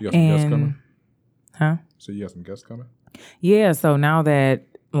 You got some guests coming? Huh? So you got some guests coming? Yeah, so now that,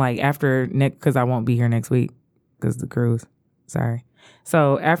 like, after next, because I won't be here next week because the cruise. Sorry.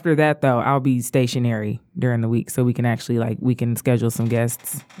 So after that, though, I'll be stationary during the week so we can actually, like, we can schedule some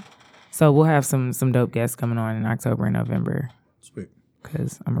guests. So we'll have some dope guests coming on in October and November. Sweet.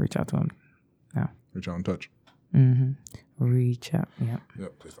 Because I'm going to reach out to them now. Reach out and touch. Mm-hmm. Reach out. Yep.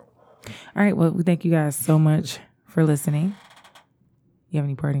 Yep, please don't. All right. Well, we thank you guys so much for listening. You have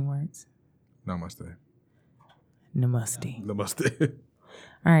any parting words? Namaste. Namaste.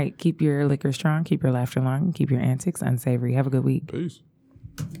 All right. Keep your liquor strong. Keep your laughter long. Keep your antics unsavory. Have a good week. Peace.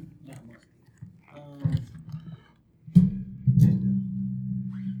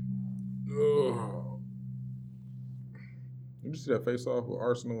 Did you see that face off with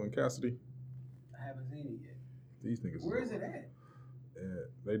Arsenal and Cassidy? I haven't seen it yet. These niggas. Where is it at? Yeah,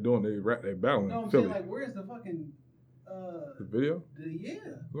 they battling. No, I'm Philly. saying, like, where's the fucking the video? Yeah.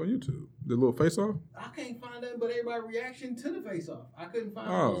 It's on YouTube. The little face off? I can't find nothing but everybody's reaction to the face off. I couldn't find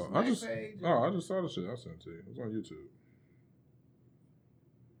I just saw the shit. I sent it to you. It was on YouTube.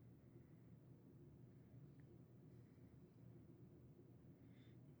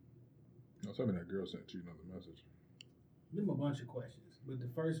 No, tell me that girl sent you another message. Them a bunch of questions, but the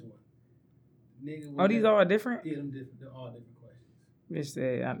first one, nigga. Oh, these all different? Yeah, they're all different questions. Bitch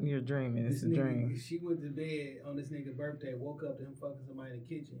said, "You're dreaming. It's a dream." She went to bed on this nigga's birthday, woke up to him fucking somebody in the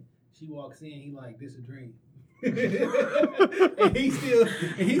kitchen. She walks in, he like, "This a dream." and he said,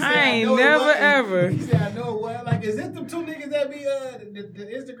 I ain't never ever. He said, "I know what." Like, is this the two niggas that be the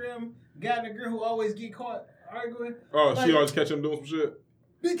Instagram guy and the girl who always get caught arguing? Oh, like, she always catch him doing some shit.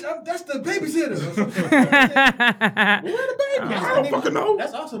 Bitch, that's the babysitter. Where the baby? I don't fucking know.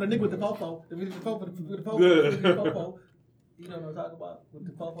 That's also the nigga with the fofo. The fofo. You know what I'm talking about? With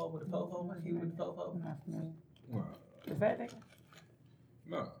the fofo, He with the fofo. Is that nigga?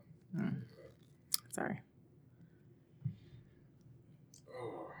 No. Sorry.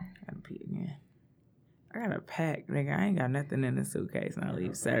 Gotta pee again. I gotta pack, nigga. I ain't got nothing in the suitcase and I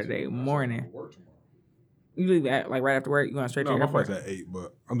leave Saturday morning. You leave at like right after work? You going straight to your my flight's at 8,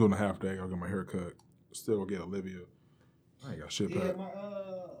 but I'm doing a half day. I'll get my hair cut. Still gonna get Olivia. I ain't got shit packed. Yeah,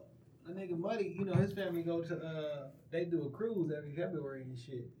 my nigga Muddy, you know, his family go to they do a cruise every February and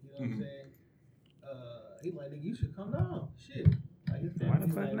shit. You know what I'm saying? He like, nigga, you should come down. Shit. Like his family. Why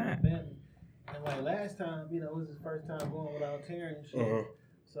the fuck not? Family. And like last time, you know, it was his first time going without tearing and shit.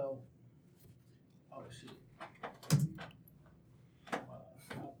 So